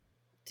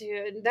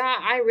 Dude,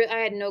 I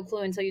had no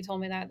clue until you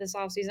told me that this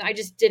offseason. I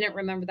just didn't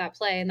remember that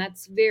play, and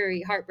that's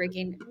very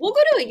heartbreaking. We'll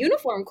go to a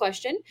uniform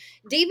question.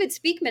 David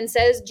Speakman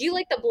says, do you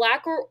like the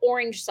black or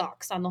orange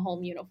socks on the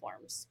home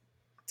uniforms?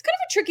 It's kind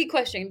of a tricky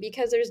question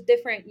because there's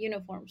different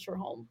uniforms for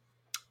home.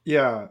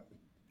 Yeah.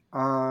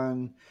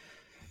 I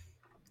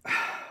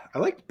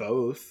like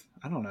both.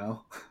 I don't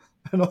know.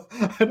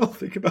 I don't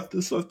think about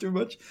this stuff too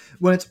much.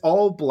 When it's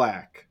all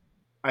black,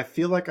 I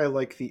feel like I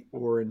like the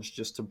orange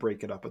just to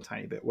break it up a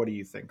tiny bit. What do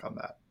you think on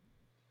that?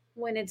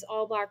 When it's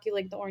all black, you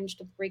like the orange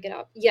to break it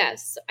up.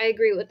 Yes, I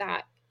agree with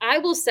that. I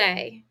will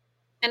say,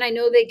 and I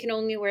know they can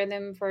only wear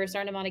them for a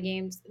certain amount of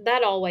games,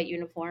 that all white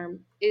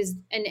uniform is,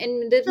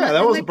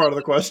 that wasn't part of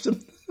the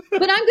question.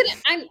 But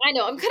I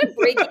know, I'm kind of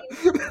breaking.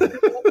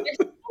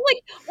 I'm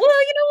like,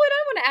 well, you know what?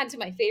 I want to add to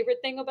my favorite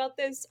thing about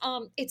this.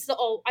 It's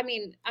I'm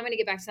going to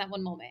get back to that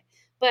one moment,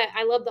 but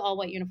I love the all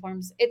white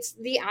uniforms. It's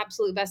the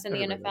absolute best in the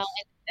NFL.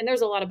 And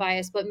there's a lot of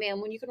bias, but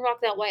man, when you can rock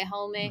that white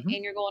helmet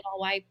and you're going all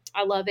white,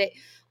 I love it.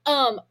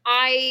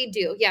 I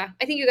do. Yeah.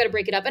 I think you got to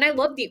break it up. And I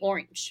love the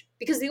orange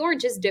because the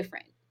orange is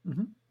different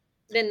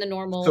than the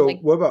normal. So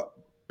what about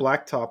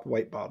black top,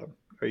 white bottom?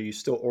 Are you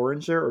still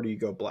orange there or do you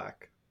go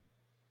black?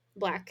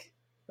 Black.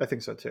 I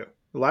think so too.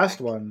 The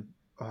last one,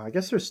 I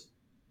guess there's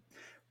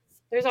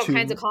all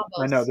kinds of combos.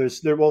 I know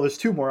there's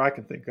two more I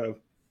can think of.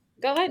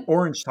 Go ahead.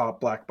 Orange top,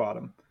 black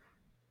bottom.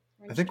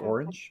 I think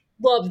orange.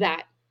 Love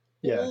that.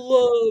 Yeah.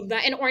 Love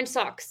that. And orange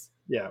socks.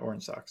 Yeah,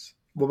 orange socks.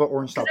 What about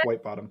orange top,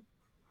 white bottom?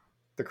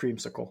 The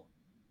creamsicle.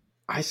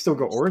 I still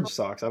go orange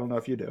socks. I don't know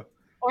if you do.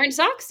 Orange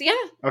socks? Yeah.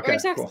 Okay,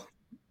 orange socks. Cool.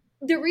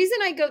 The reason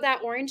I go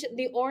that orange,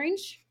 the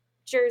orange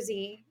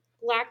jersey,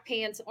 black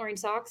pants, orange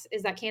socks,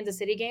 is that Kansas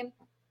City game.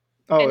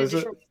 Oh, is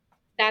it?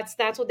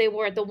 That's what they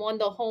wore at the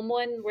home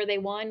one where they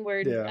won,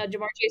 where Yeah.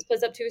 Jamar Chase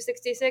puts up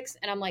 266,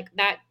 and I'm like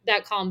that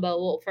combo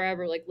will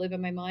forever like live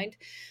in my mind.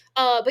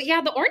 But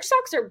yeah, the orange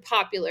socks are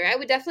popular. I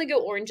would definitely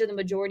go orange in the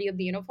majority of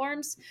the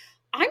uniforms.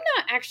 I'm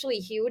not actually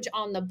huge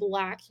on the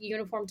black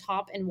uniform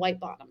top and white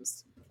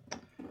bottoms.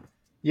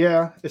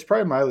 Yeah, it's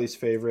probably my least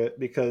favorite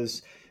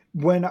because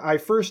when I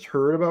first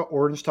heard about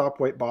orange top,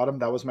 white bottom,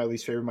 that was my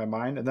least favorite in my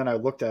mind. And then I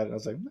looked at it and I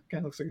was like, that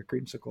kind of looks like a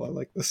creamsicle. I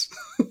like this.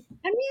 I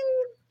mean,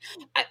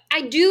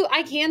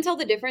 I can tell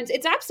the difference.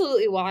 It's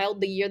absolutely wild.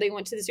 The year they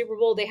went to the Super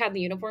Bowl, they had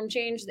the uniform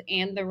changed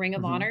and the Ring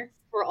of Hmm. Honor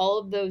for all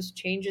of those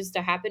changes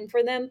to happen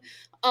for them.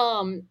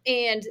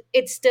 And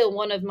it's still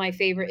one of my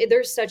favorite.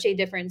 There's such a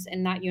difference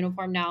in that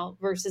uniform now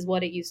versus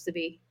what it used to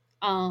be.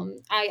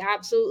 I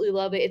absolutely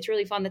love it. It's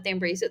really fun that they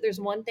embrace it. There's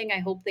one thing I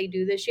hope they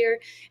do this year,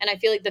 and I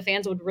feel like the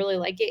fans would really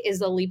like it, is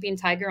the leaping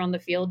tiger on the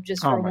field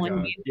just Oh for my one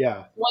God. game.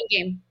 Yeah. One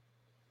game.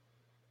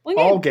 One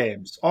All game.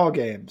 games. All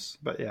games.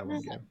 But yeah,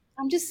 one game.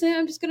 I'm just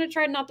gonna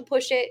try not to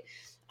push it.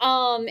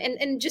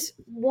 And just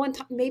one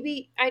time,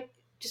 maybe I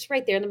just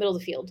right there in the middle of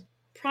the field,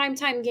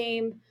 primetime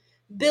game,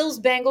 Bills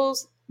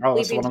Bengals, Oh,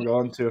 that's the one I'm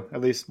going to.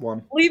 At least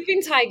one.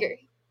 leaping tiger,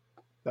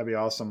 That'd be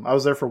awesome. I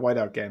was there for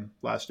whiteout game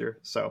last year.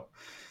 So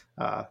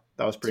that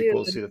was pretty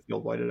cool to see dude. the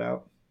field whited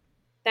out.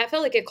 That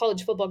felt like a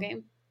college football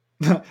game.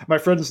 My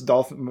friend's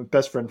my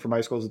best friend from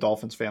high school is a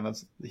Dolphins fan.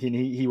 That's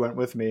he went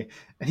with me,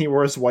 and he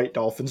wore his white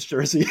Dolphins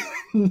jersey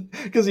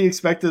because he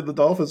expected the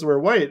Dolphins to wear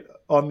white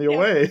on the Yeah,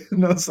 away,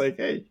 and I was like,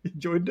 "Hey, he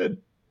joined in."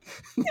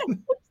 yeah.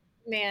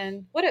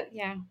 Man, what a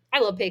yeah! I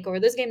love Paycor.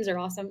 Those games are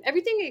awesome.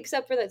 Everything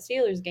except for that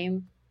Steelers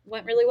game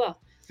went really well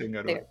Didn't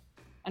go to there, it.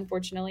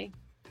 unfortunately.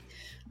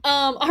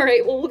 All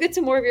right. Well, we'll get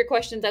to more of your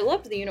questions. I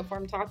loved the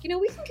uniform talk. We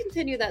can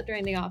continue that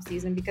during the off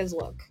season because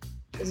look,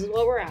 this is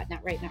where we're at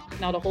right now.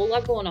 Not a whole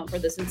lot going on for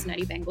the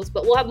Cincinnati Bengals,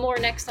 but we'll have more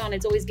next on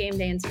It's Always Game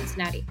Day in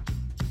Cincinnati.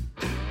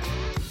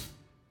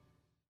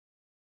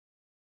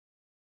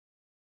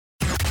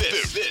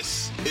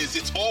 This is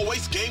It's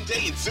Always Game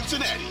Day in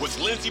Cincinnati with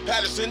Lindsey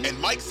Patterson and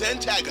Mike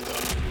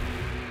Santagatha.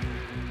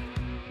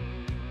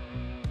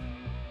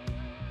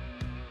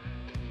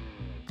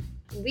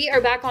 We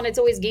are back on It's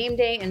Always Game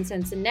Day in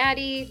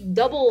Cincinnati.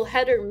 Double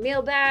header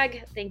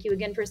mailbag. Thank you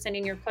again for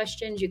sending your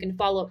questions. You can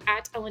follow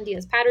at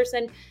LNDS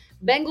Patterson,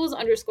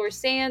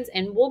 Bengals_Sands,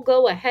 and we'll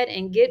go ahead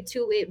and get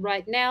to it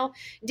right now.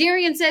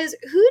 Darian says,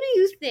 who do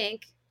you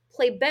think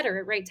play better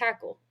at right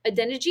tackle,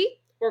 Adeniji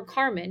or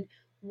Carmen?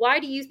 Why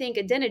do you think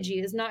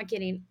Adeniji is not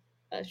getting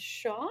a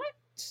shot?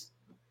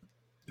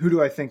 Who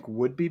do I think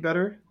would be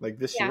better like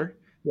this Yeah, year?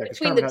 Yeah, because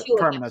between the two of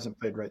Carmen them. hasn't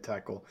played right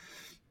tackle.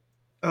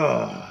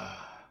 Ugh.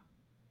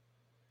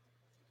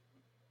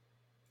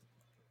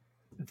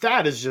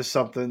 That is just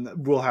something that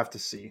we'll have to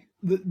see.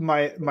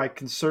 My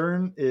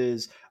concern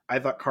is I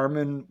thought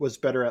Carmen was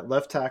better at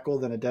left tackle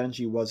than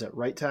Adeniji was at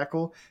right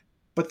tackle,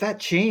 but that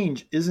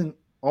change isn't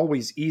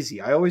always easy.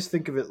 I always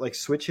think of it like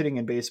switch hitting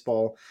in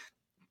baseball.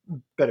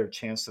 Better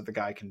chance that the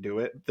guy can do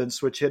it than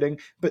switch hitting,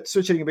 but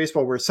switch hitting in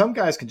baseball where some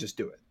guys can just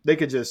do it. They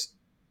could just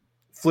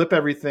flip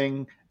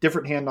everything,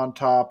 different hand on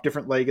top,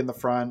 different leg in the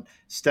front,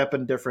 step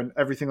in different,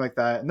 everything like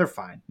that, and they're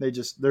fine.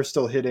 They're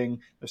still hitting,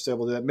 they're still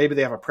able to do that. Maybe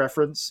they have a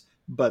preference,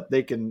 but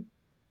they can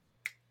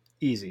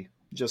easy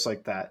just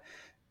like that.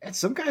 And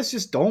some guys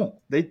just don't.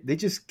 They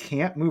just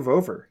can't move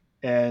over.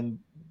 And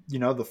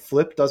the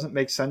flip doesn't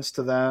make sense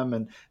to them,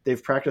 and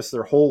they've practiced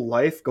their whole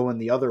life going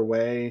the other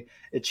way.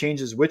 It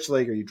changes which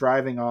leg are you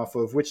driving off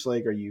of, which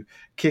leg are you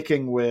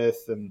kicking with,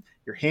 and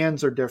your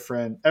hands are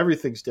different.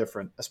 Everything's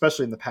different,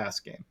 especially in the pass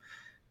game.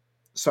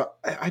 So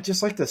I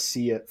just like to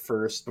see it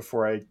first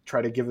before I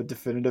try to give a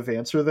definitive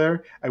answer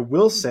there. I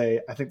will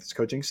say I think this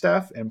coaching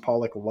staff and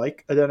Pollock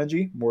like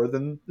Adeniji more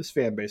than this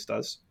fan base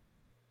does.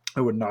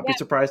 I would not be Yeah,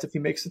 surprised if he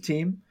makes the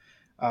team.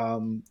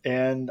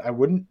 And I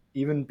wouldn't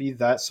even be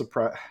that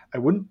surprised. I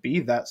wouldn't be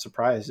that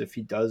surprised if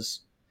he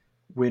does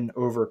win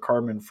over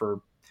Carmen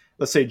for,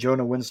 let's say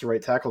Jonah wins the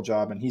right tackle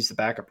job and he's the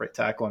backup right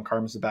tackle and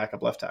Carmen's the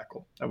backup left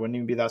tackle. I wouldn't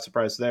even be that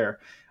surprised there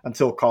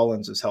until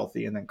Collins is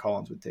healthy, and then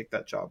Collins would take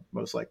that job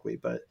most likely.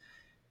 But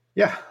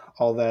yeah,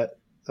 all that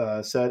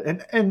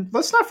said, and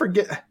let's not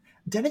forget,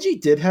 Deniji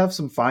did have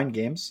some fine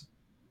games.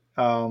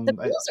 the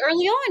Bills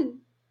early on.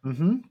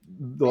 Mm-hmm.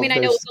 I Well, mean, I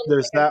know it's only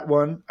there's that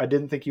one. I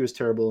didn't think he was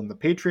terrible in the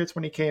Patriots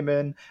when he came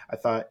in. I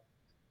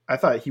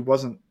thought he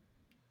wasn't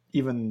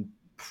even,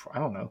 I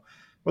don't know,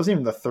 wasn't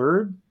even the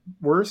third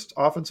worst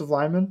offensive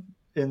lineman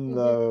in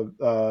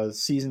the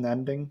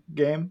season-ending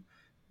game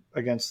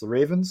against the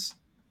Ravens.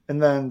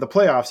 And then the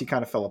playoffs, he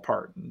kind of fell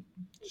apart. And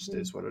it just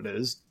is what it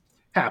is.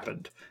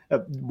 Happened.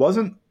 It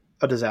wasn't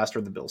a disaster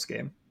in the Bills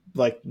game.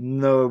 Like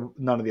none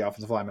of the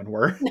offensive linemen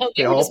were. No,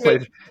 They all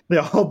played. They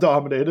all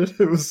dominated.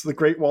 It was the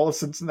Great Wall of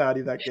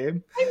Cincinnati that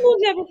game. I will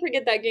never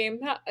forget that game.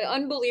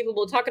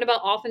 Unbelievable. Talking about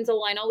offensive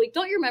line all week.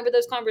 Don't you remember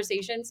those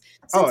conversations?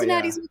 Oh yeah.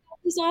 Cincinnati's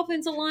this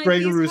offensive line.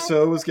 Greg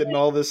Rousseau was getting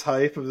all this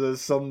hype of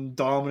some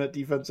dominant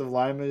defensive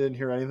lineman. Didn't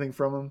hear anything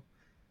from him.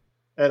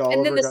 Ed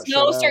And then Oliver the got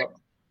snow shut started.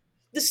 out.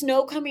 the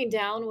snow coming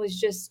down was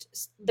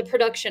just, the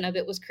production of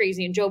it was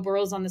crazy. And Joe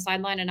Burrow's on the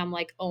sideline, and I'm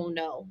like, oh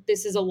no,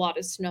 this is a lot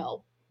of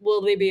snow.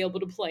 Will they be able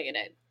to play in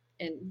it?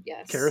 And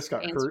yes, Karras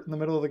got answer. hurt in the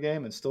middle of the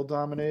game and still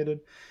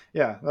dominated.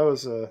 Yeah, that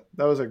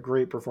was a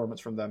great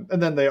performance from them.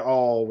 And then they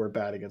all were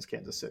bad against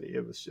Kansas City.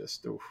 It was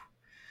just oof.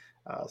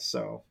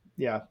 So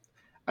yeah,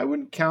 I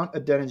wouldn't count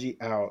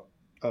Adeniji out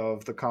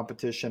of the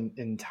competition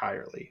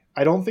entirely.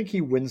 I don't think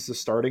he wins the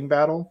starting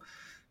battle,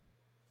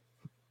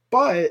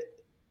 but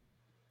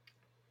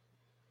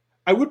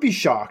I would be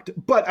shocked.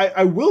 But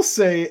I will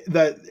say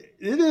that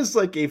it is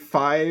like a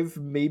 5,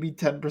 maybe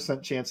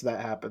 10% chance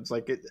that happens.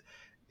 Like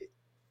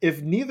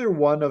if neither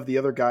one of the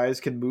other guys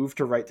can move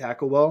to right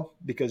tackle well,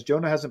 because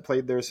Jonah hasn't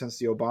played there since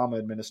the Obama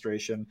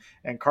administration,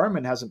 and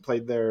Carmen hasn't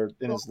played there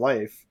in his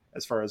life,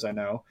 as far as I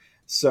know.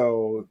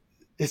 So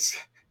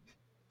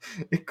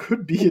it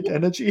could be an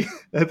energy.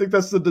 I think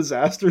that's the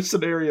disaster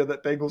scenario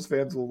that Bengals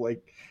fans will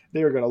like.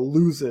 They are going to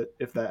lose it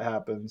if that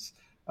happens.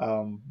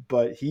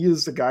 But he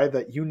is the guy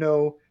that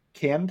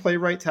can play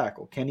right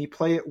tackle. Can he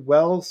play it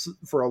well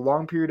for a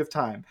long period of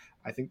time?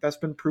 I think that's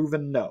been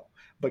proven no.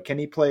 But can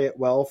he play it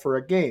well for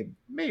a game?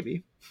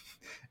 Maybe.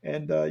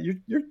 And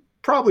you're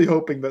probably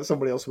hoping that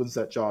somebody else wins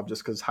that job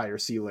just because higher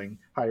ceiling,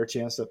 higher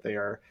chance that they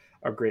are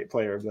a great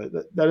player.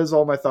 But that is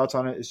all my thoughts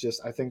on it. It's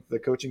just I think the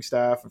coaching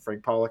staff and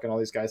Frank Pollock and all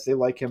these guys, they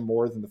like him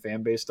more than the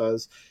fan base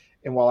does.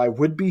 And while I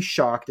would be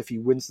shocked if he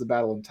wins the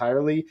battle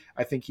entirely,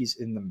 I think he's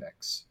in the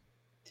mix.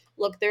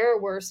 Look, there are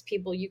worse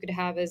people you could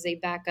have as a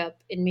backup,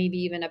 and maybe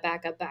even a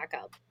backup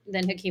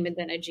than Hakeem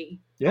Adeniji.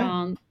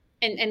 Yeah.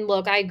 And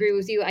look, I agree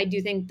with you. I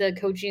do think the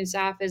coaching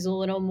staff is a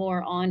little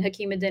more on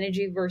Hakeem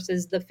Adeniji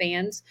versus the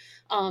fans.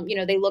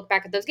 They look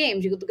back at those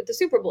games. You could look at the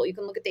Super Bowl. You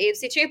can look at the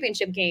AFC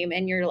Championship game,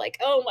 and you're like,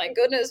 oh my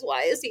goodness,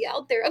 why is he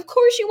out there? Of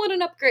course you want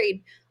an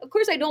upgrade. Of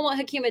course I don't want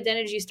Hakeem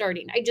Adeniji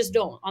starting. I just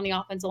don't on the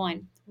offensive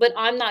line. But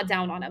I'm not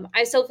down on him.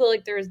 I still feel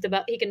like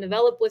he can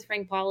develop with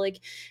Frank Pollock.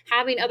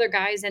 Having other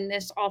guys in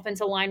this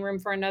offensive line room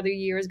for another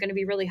year is going to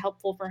be really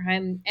helpful for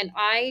him. And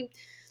I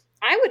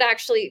would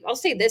actually, I'll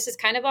say this is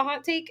kind of a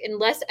hot take.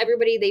 Unless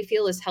everybody they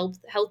feel is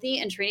healthy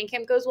and training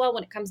camp goes well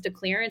when it comes to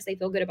clearance, they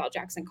feel good about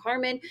Jackson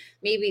Carman.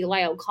 Maybe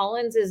Lyle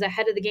Collins is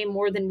ahead of the game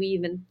more than we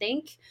even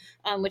think,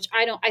 which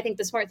I think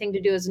the smart thing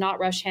to do is not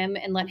rush him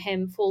and let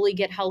him fully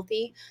get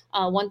healthy.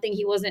 One thing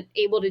he wasn't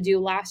able to do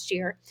last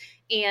year.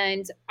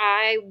 And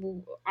I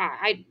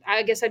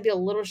guess I'd be a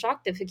little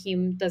shocked if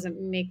Hakeem doesn't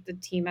make the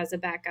team as a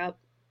backup.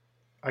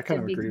 I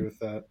kind of agree with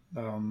that.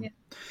 Yeah.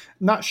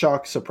 Not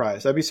shocked,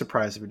 surprised. I'd be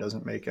surprised if he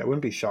doesn't make it. I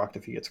wouldn't be shocked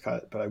if he gets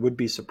cut, but I would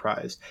be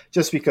surprised.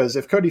 Just because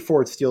if Cody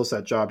Ford steals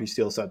that job, he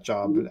steals that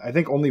job. Mm-hmm. I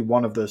think only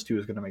one of those two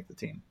is going to make the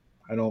team.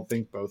 I don't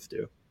think both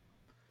do.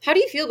 How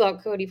do you feel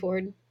about Cody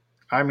Ford?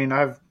 I mean,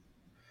 I've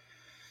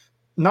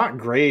not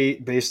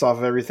great based off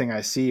of everything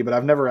I see, but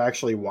I've never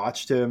actually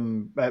watched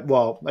him.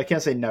 Well, I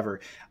can't say never.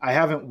 I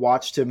haven't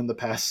watched him in the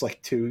past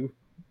 2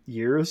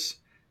 years.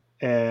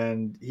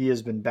 And he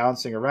has been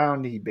bouncing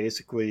around. He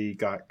basically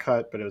got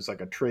cut, but it was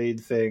like a trade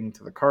thing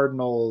to the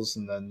Cardinals,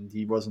 and then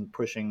he wasn't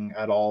pushing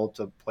at all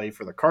to play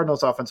for the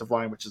Cardinals offensive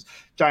line, which is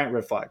giant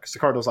red flag because the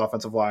Cardinals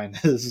offensive line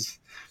is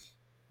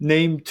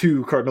named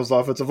 2 Cardinals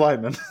offensive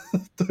linemen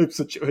type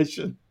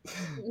situation.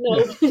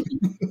 No.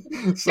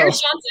 So,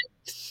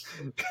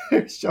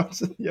 Paris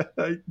Johnson, yeah,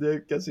 I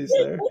guess he's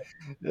there.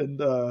 And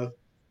the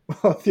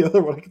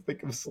other one I can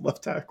think of is the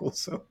left tackle,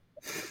 so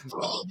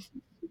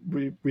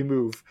we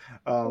move.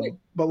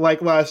 But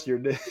like last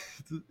year,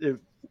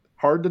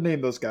 hard to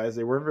name those guys.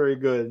 They weren't very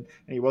good,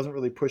 and he wasn't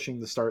really pushing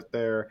the start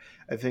there.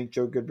 I think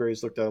Joe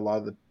Goodberry's looked at a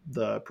lot of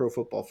the Pro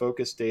Football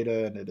Focus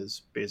data, and it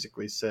has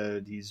basically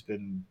said he's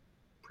been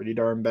pretty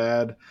darn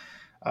bad.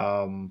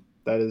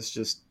 That is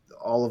just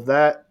all of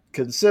that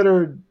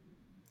considered.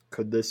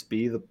 Could this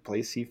be the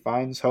place he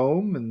finds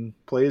home and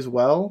plays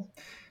well?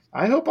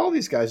 I hope all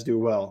these guys do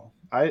well.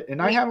 I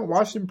haven't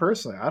watched him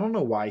personally. I don't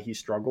know why he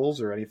struggles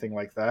or anything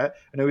like that.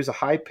 I know he's a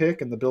high pick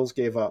and the Bills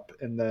gave up,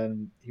 and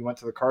then he went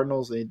to the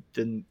Cardinals. They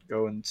didn't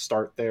go and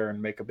start there and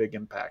make a big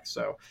impact.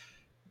 So,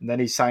 and then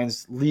he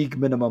signs league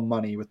minimum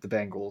money with the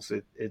Bengals.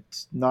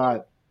 It's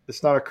not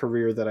a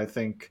career that I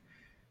think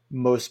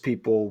most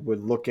people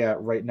would look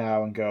at right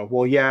now and go,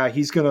 well, yeah,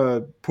 he's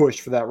gonna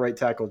push for that right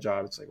tackle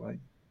job. It's like, well,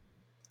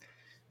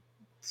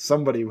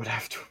 somebody would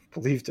have to have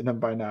believed in him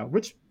by now,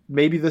 which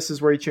maybe this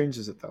is where he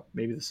changes it, though.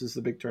 Maybe this is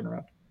the big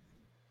turnaround.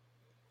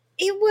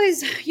 It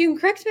was, you can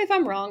correct me if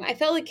I'm wrong, I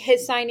felt like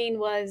his signing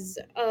was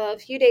a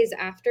few days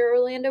after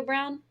Orlando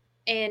Brown,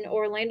 and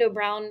Orlando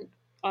Brown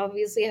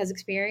obviously has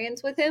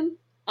experience with him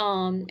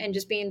and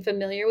just being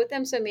familiar with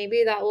him, so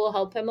maybe that will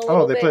help him a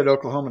little bit. Oh, they played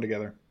Oklahoma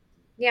together.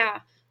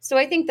 Yeah. So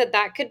I think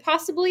that could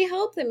possibly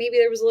help. That maybe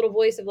there was a little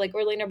voice of like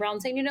Orlando Brown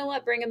saying, you know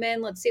what, bring him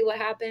in. Let's see what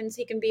happens.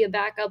 He can be a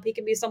backup. He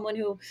can be someone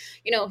who,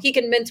 he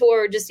can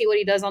mentor, just see what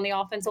he does on the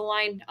offensive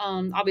line.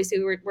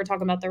 Obviously we're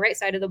talking about the right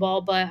side of the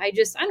ball, but I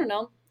don't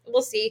know.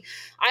 We'll see.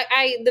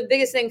 The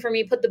biggest thing for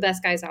me, put the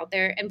best guys out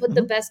there and put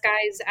the best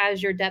guys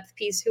as your depth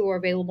piece who are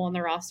available on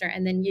the roster.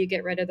 And then you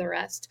get rid of the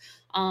rest.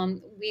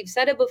 We've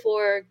said it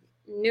before.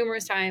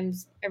 numerous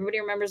times. Everybody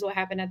remembers what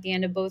happened at the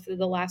end of both of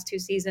the last 2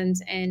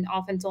 seasons, and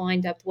offensive line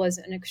depth was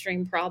an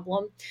extreme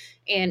problem.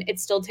 And it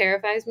still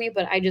terrifies me,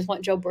 but I just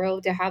want Joe Burrow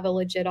to have a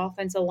legit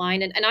offensive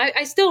line. And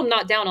I still am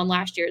not down on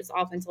last year's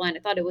offensive line. I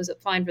thought it was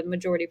fine for the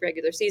majority of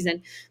regular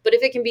season. But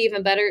if it can be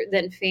even better,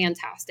 then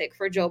fantastic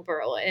for Joe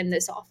Burrow in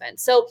this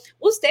offense. So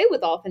we'll stay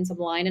with offensive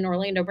line and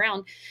Orlando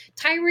Brown.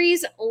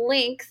 Tyree's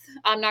length,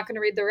 I'm not going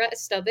to read the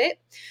rest of it.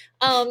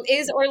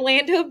 Is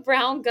Orlando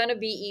Brown going to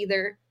be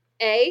either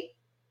A,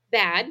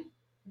 bad,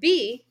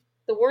 B,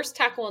 the worst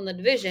tackle in the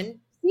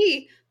division,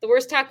 C, the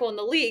worst tackle in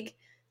the league,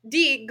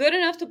 D, good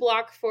enough to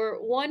block for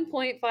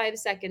 1.5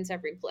 seconds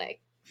every play?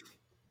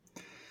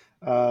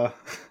 Well,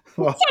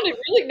 that sounded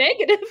really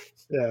negative.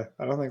 Yeah,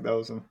 I don't think that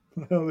was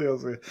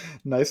a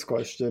nice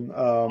question. I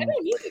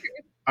don't either.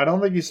 I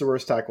don't think he's the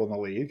worst tackle in the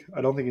league.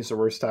 I don't think he's the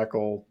worst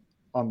tackle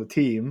on the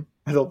team.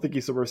 I don't think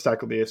he's the worst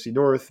tackle in the AFC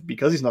North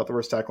because he's not the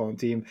worst tackle on the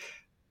team.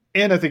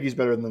 And I think he's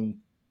better than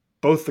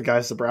both the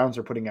guys the Browns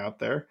are putting out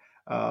there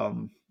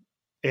and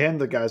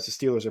the guys the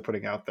Steelers are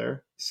putting out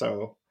there.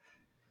 So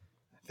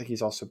I think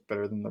he's also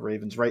better than the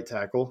Ravens' right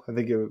tackle. I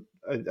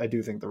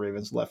do think the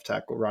Ravens' left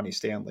tackle, Ronnie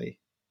Stanley,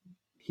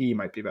 he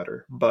might be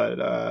better.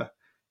 But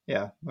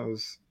yeah, that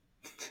was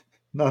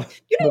not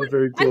a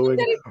very glowing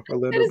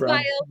Orlando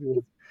Brown.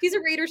 He's a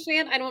Raiders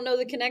fan. I don't know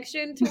the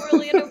connection to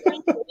Orlando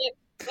Brown.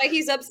 Why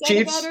he's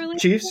upset about Orlando.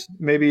 Chiefs.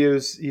 Maybe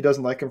he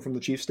doesn't like him from the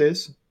Chiefs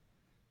days.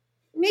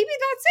 Maybe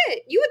that's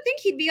it. You would think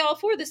he'd be all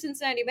for the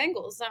Cincinnati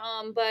Bengals,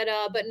 but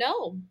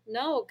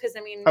no, because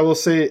I mean, I will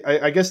say,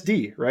 I guess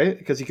D, right?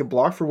 Because he can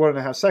block for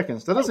 1.5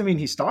 seconds. That doesn't mean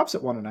he stops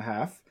at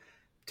 1.5,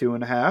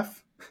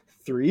 2.5,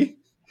 3.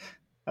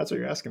 That's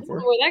what you're asking for.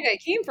 Where that guy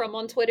came from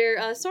on Twitter.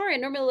 Sorry, I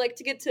normally like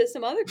to get to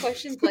some other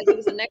questions, but it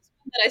was the next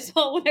one that I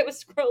saw when I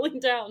was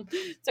scrolling down.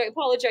 So I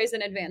apologize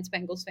in advance,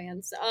 Bengals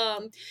fans.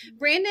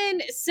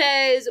 Brandon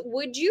says,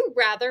 would you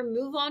rather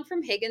move on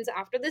from Higgins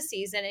after the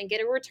season and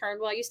get a return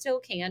while you still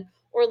can,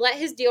 or let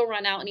his deal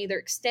run out and either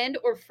extend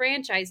or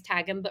franchise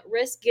tag him, but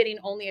risk getting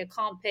only a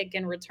comp pick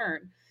in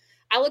return?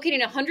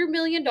 Allocating $100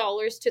 million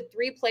to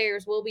 3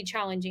 players will be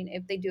challenging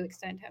if they do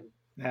extend him.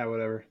 Yeah,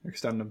 whatever.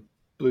 Extend him.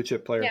 Blue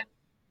chip player. Yeah.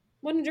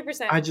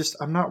 100%.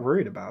 I'm not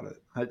worried about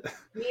it.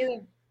 Me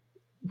either.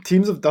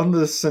 Teams have done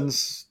this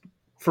since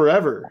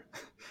forever.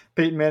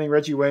 Peyton Manning,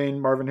 Reggie Wayne,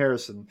 Marvin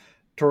Harrison,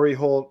 Torrey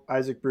Holt,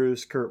 Isaac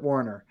Bruce, Kurt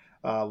Warner,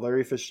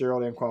 Larry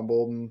Fitzgerald, Anquan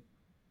Bolden.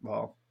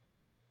 Well,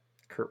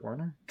 Kurt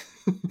Warner?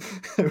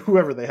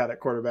 Whoever they had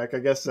at quarterback. I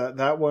guess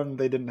that one,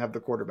 they didn't have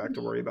the quarterback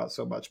to worry about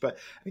so much. But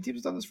I mean, teams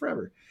have done this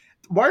forever.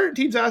 Why aren't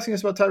teams asking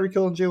us about Tyreek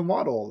Hill and Jalen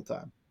Waddle all the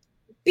time?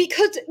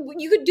 Because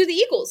you could do the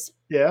Eagles.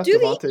 Yeah,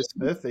 Devontae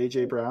Smith,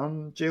 A.J.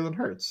 Brown, Jalen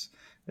Hurts.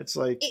 It's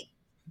like...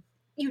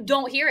 you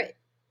don't hear it.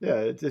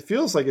 Yeah, it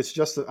feels like it's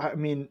just... I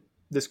mean,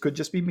 this could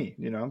just be me,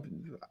 you know?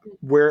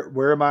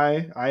 Where am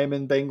I? I am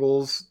in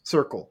Bengals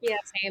circle. Yeah,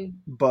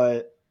 same.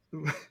 But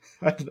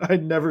I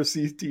never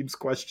see teams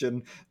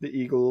question the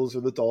Eagles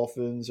or the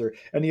Dolphins or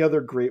any other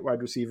great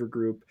wide receiver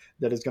group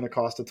that is going to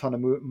cost a ton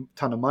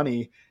of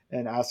money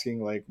and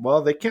asking like,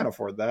 well, they can't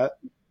afford that.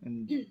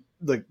 And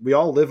like we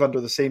all live under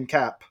the same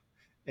cap.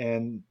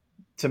 And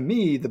to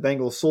me, the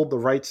Bengals sold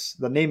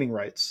the naming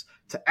rights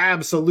to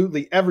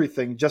absolutely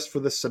everything just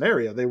for this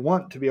scenario. They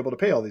want to be able to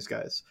pay all these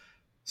guys.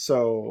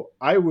 So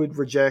I would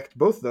reject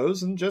both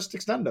those and just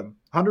extend them.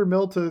 100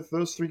 mil to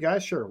those 3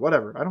 guys, sure,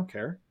 whatever. I don't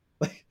care.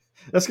 Like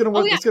that's gonna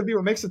be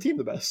what makes the team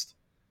the best.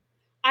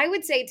 I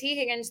would say T.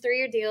 Higgins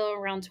 3-year deal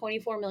around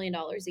 $24 million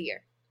a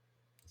year.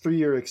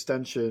 3-year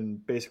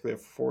extension, basically a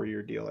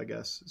 4-year deal, I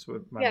guess, is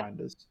what my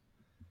mind is.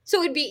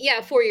 So it'd be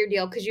a 4-year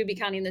deal because you'd be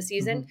counting the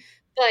season. Mm-hmm.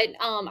 But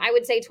I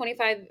would say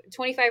 25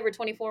 or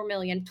 24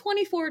 million.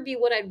 24 would be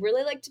what I'd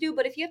really like to do.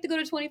 But if you have to go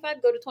to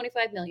 25, go to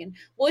 25 million.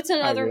 What's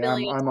another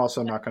million? I'm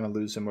also not going to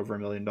lose him over $1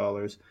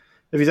 million.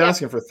 If he's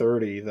asking for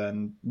 30,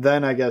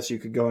 then I guess you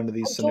could go into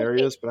these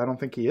scenarios. But I don't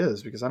think he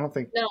is because I don't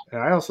think. No.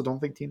 And I also don't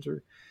think teams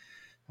are.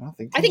 I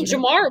think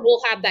Jamar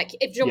will have that.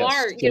 If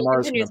Jamar,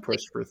 Jamar's going to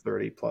push for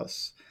 30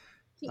 plus.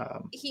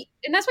 He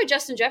and that's why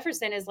Justin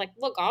Jefferson is like,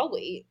 look, I'll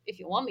wait if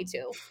you want me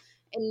to.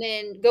 And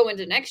then go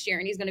into next year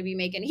and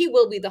he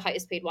will be the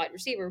highest paid wide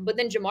receiver. But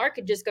then Jamar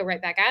could just go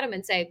right back at him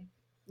and say,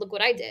 look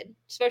what I did.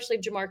 Especially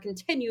if Jamar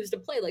continues to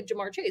play like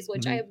Jamar Chase,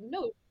 which I have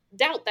no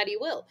doubt that he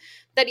will,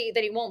 that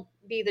he won't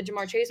be the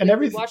Jamar Chase. And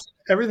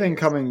everything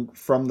coming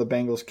from the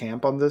Bengals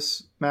camp on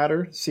this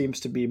matter seems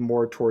to be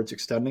more towards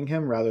extending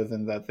him rather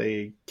than that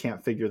they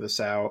can't figure this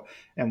out.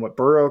 And what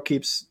Burrow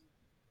keeps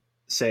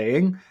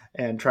saying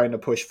and trying to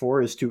push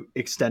for is to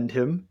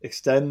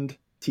extend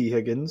T.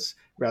 Higgins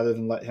rather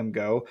than let him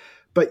go.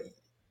 But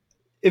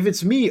if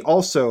it's me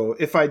also,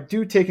 if I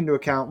do take into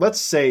account,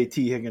 let's say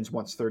T. Higgins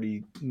wants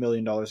 $30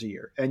 million a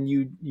year and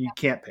you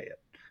can't pay it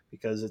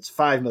because it's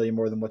 $5 million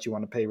more than what you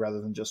want to pay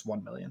rather than just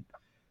 $1 million.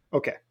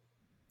 Okay.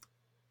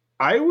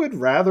 I would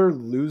rather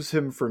lose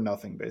him for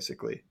nothing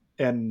basically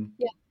and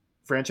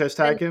franchise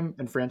tag him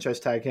and franchise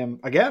tag him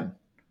again.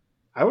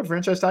 I would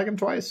franchise tag him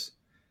twice.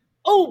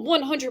 Oh,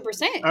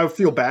 100%. I would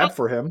feel bad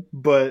for him,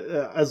 but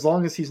as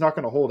long as he's not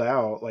going to hold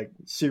out, like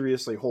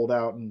seriously hold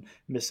out and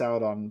miss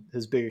out on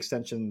his big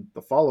extension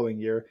the following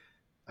year,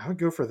 I would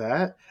go for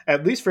that.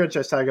 At least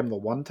franchise tag him the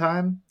one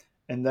time,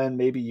 and then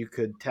maybe you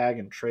could tag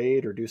and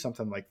trade or do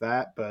something like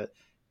that. But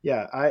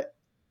yeah,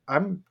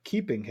 I'm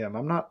keeping him.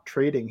 I'm not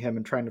trading him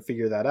and trying to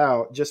figure that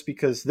out just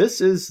because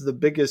this is the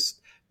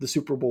biggest the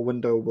Super Bowl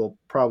window will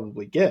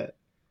probably get.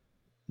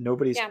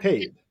 Nobody's Yeah.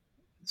 paid.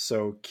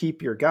 So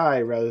keep your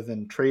guy rather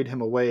than trade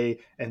him away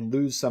and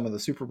lose some of the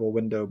Super Bowl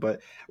window.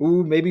 But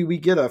maybe we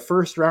get a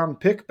first round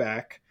pick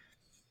back.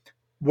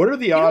 What are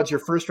the odds your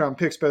first round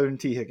pick's better than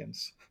T.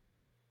 Higgins?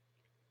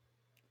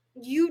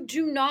 You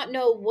do not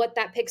know what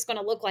that pick's going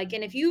to look like.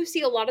 And if you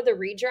see a lot of the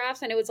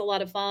redrafts, I know it's a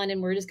lot of fun and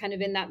we're just kind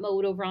of in that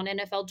mode over on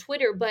NFL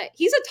Twitter, but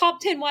he's a top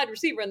 10 wide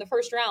receiver in the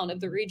first round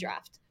of the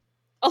redraft.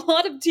 A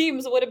lot of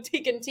teams would have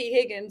taken T.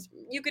 Higgins.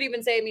 You could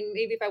even say, I mean,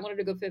 maybe if I wanted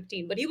to go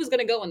 15, but he was going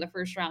to go in the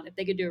first round if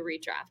they could do a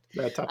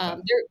redraft. Top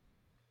 10.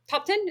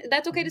 Top 10?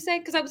 That's okay to say?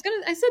 Because I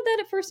said that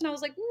at first and I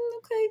was like,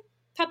 okay,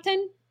 top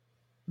 10?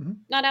 Mm-hmm.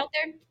 Not out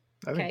there?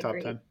 I think top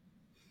 10.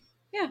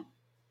 Yeah.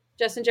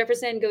 Justin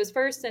Jefferson goes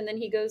first and then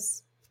he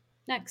goes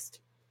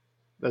next.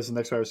 As the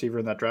next wide receiver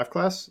in that draft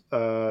class,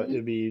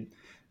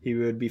 he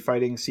would be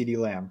fighting CeeDee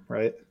Lamb,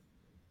 right?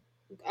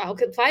 I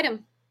could fight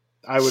him.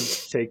 I would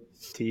take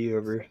T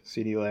over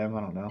CeeDee Lamb. I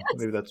don't know. Yes.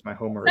 Maybe that's my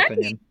homer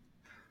opinion.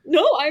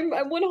 No, I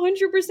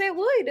 100%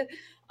 would.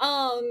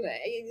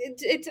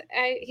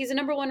 He's a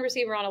number one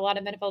receiver on a lot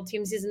of NFL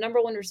teams. He's a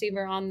number one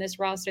receiver on this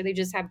roster. They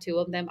just have two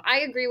of them. I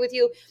agree with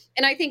you.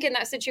 And I think in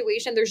that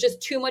situation, there's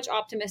just too much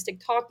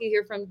optimistic talk you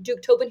hear from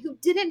Duke Tobin, who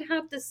didn't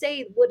have to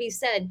say what he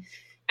said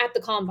at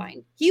the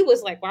combine. He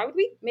was like, why would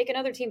we make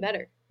another team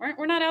better?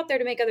 We're not out there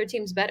to make other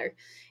teams better.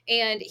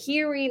 And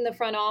hearing the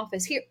front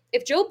office here,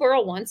 if Joe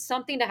Burrow wants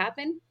something to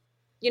happen,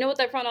 you know what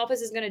that front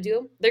office is going to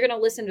do? They're going to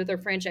listen to their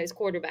franchise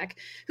quarterback,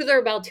 who they're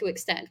about to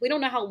extend. We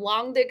don't know how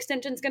long the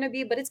extension is going to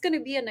be, but it's going to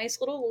be a nice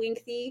little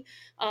lengthy,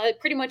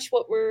 pretty much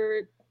what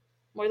we're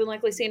more than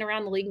likely seeing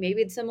around the league.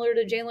 Maybe it's similar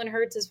to Jalen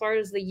Hurts as far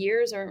as the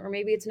years, or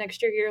maybe it's an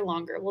extra year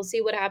longer. We'll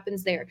see what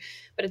happens there.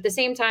 But at the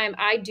same time,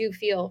 I do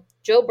feel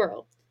Joe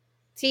Burrow,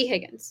 T.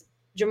 Higgins,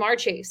 Jamar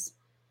Chase,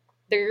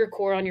 they're your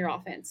core on your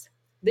offense.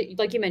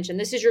 Like you mentioned,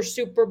 this is your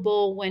Super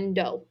Bowl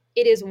window.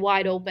 It is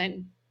wide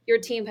open. Your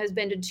team has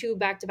been to 2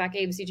 back-to-back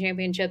AFC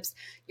championships.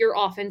 Your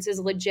offense is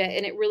legit,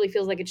 and it really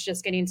feels like it's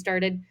just getting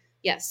started.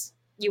 Yes,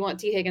 you want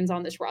T. Higgins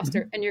on this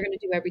roster, and you're going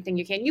to do everything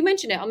you can. You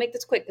mentioned it. I'll make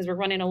this quick because we're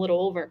running a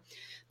little over.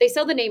 They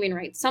sell the naming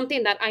rights,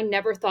 something that I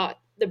never thought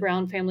the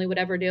Brown family would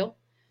ever do.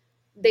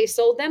 They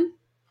sold them,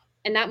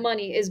 and that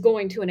money is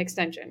going to an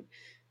extension.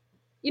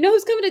 You know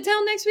who's coming to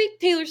town next week?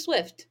 Taylor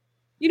Swift.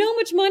 You know how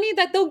much money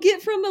that they'll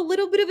get from a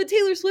little bit of a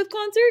Taylor Swift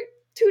concert?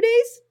 2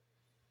 days?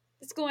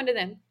 It's going to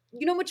them.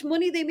 You know how much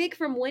money they make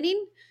from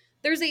winning?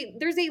 There's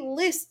a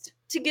list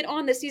to get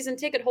on the season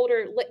ticket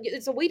holder.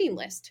 It's a waiting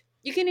list.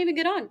 You can't even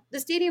get on. The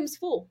stadium's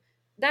full.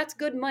 That's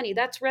good money.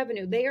 That's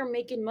revenue. They are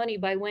making money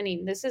by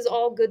winning. This is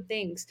all good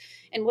things.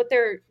 And what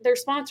their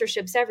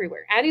sponsorships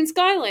everywhere. Adding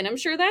Skyline, I'm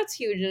sure that's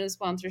huge in a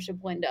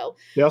sponsorship window.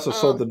 They also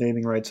sold the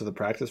naming rights of the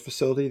practice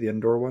facility, the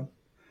indoor one.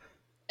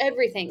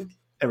 Everything.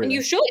 And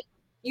you should.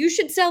 You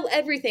should sell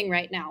everything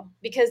right now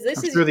because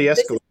I'm sure the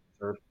escalators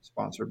are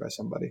sponsored by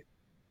somebody.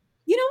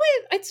 You know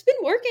what? It's been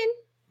working.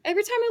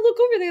 Every time I look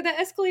over there, that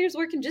escalator's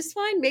working just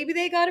fine. Maybe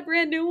they got a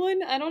brand new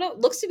one. I don't know. It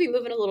looks to be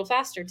moving a little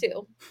faster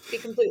too, to be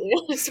completely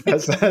honest.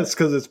 That's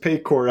because it's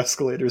Paycor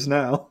escalators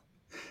now.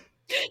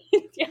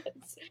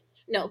 Yes.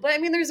 No, but I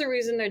mean, there's a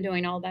reason they're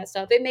doing all that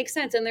stuff. It makes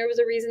sense. And there was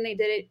a reason they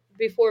did it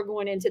before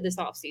going into this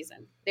off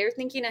season. They're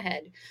thinking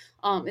ahead.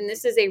 And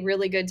this is a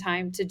really good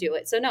time to do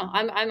it. So no,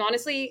 I'm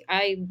honestly,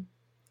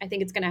 I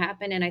think it's going to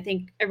happen, and I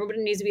think everybody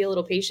needs to be a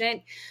little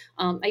patient.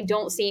 I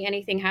don't see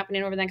anything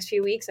happening over the next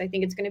few weeks. I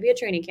think it's going to be a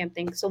training camp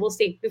thing, so we'll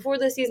see. Before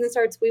the season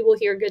starts, we will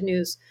hear good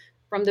news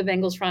from the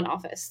Bengals front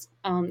office.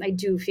 I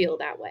do feel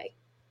that way.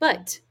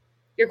 But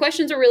your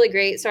questions are really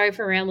great. Sorry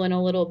for rambling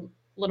a little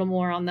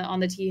more on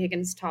the T.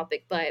 Higgins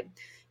topic, but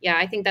yeah,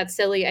 I think that's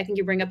silly. I think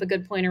you bring up a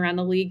good point around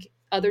the league.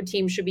 Other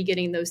teams should be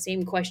getting those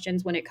same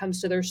questions when it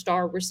comes to their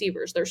star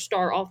receivers, their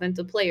star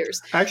offensive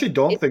players. I actually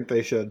don't think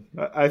they should.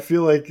 I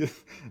feel like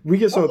we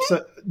get so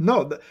upset.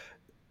 No,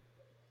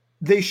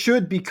 they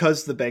should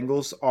because the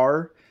Bengals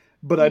are,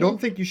 but I don't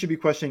think you should be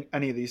questioning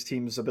any of these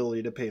teams'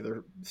 ability to pay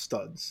their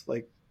studs.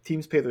 Like,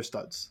 teams pay their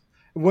studs.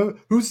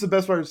 Who's the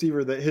best wide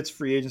receiver that hits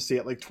free agency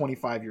at like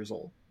 25 years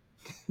old?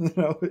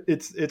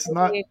 It's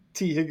not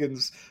T.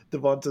 Higgins,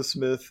 Devonta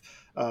Smith,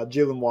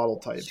 Jalen Waddle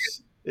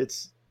types.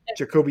 It's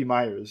Jacoby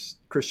Myers,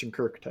 Christian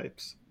Kirk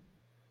types.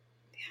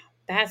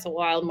 That's a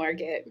wild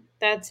market.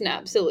 That's an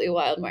absolutely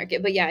wild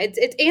market. But yeah, it's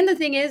and the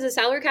thing is, the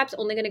salary cap's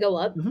only going to go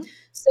up.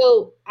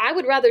 So I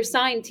would rather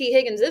sign T.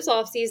 Higgins this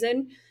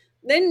offseason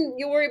then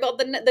you worry about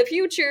the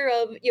future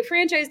of you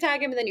franchise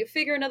tag him and then you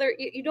figure another.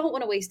 You don't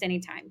want to waste any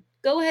time.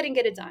 Go ahead and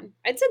get it done.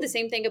 I'd say the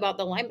same thing about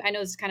the line. I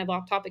know it's kind of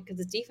off topic because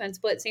it's defense,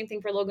 but same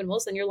thing for Logan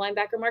Wilson, your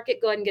linebacker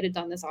market. Go ahead and get it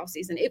done this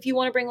offseason if you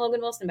want to bring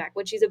Logan Wilson back,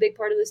 which he's a big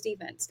part of this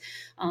defense.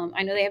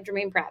 I know they have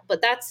Jermaine Pratt,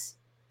 but that's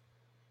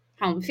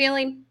how I'm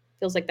feeling.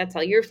 Feels like that's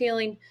how you're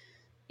feeling.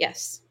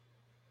 Yes,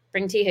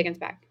 bring T. Higgins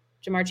back.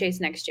 Jamar Chase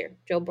next year.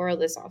 Joe Burrow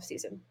this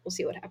offseason. We'll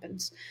see what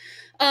happens.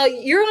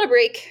 You're on a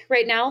break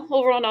right now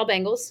over on All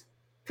Bengals.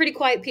 Pretty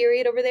quiet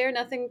period over there.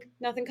 Nothing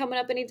coming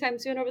up anytime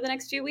soon over the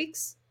next few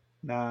weeks.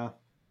 Nah.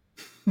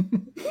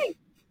 Okay.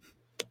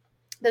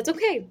 That's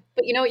okay.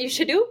 But you know what you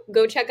should do?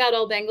 Go check out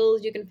All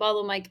Bengals. You can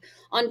follow Mike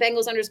on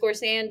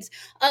Bengals_stands.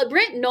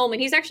 Brent Nolman,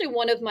 he's actually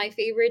one of my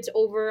favorites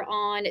over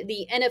on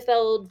the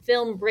NFL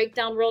film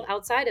breakdown world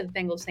outside of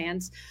Bengals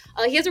fans.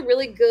 He has a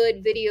really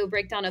good video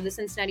breakdown of the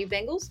Cincinnati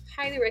Bengals.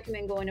 Highly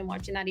recommend going and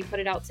watching that. He put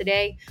it out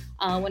today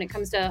when it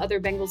comes to other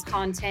Bengals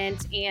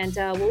content. And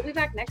we'll be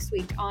back next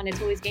week on It's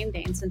Always Game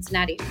Day in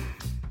Cincinnati.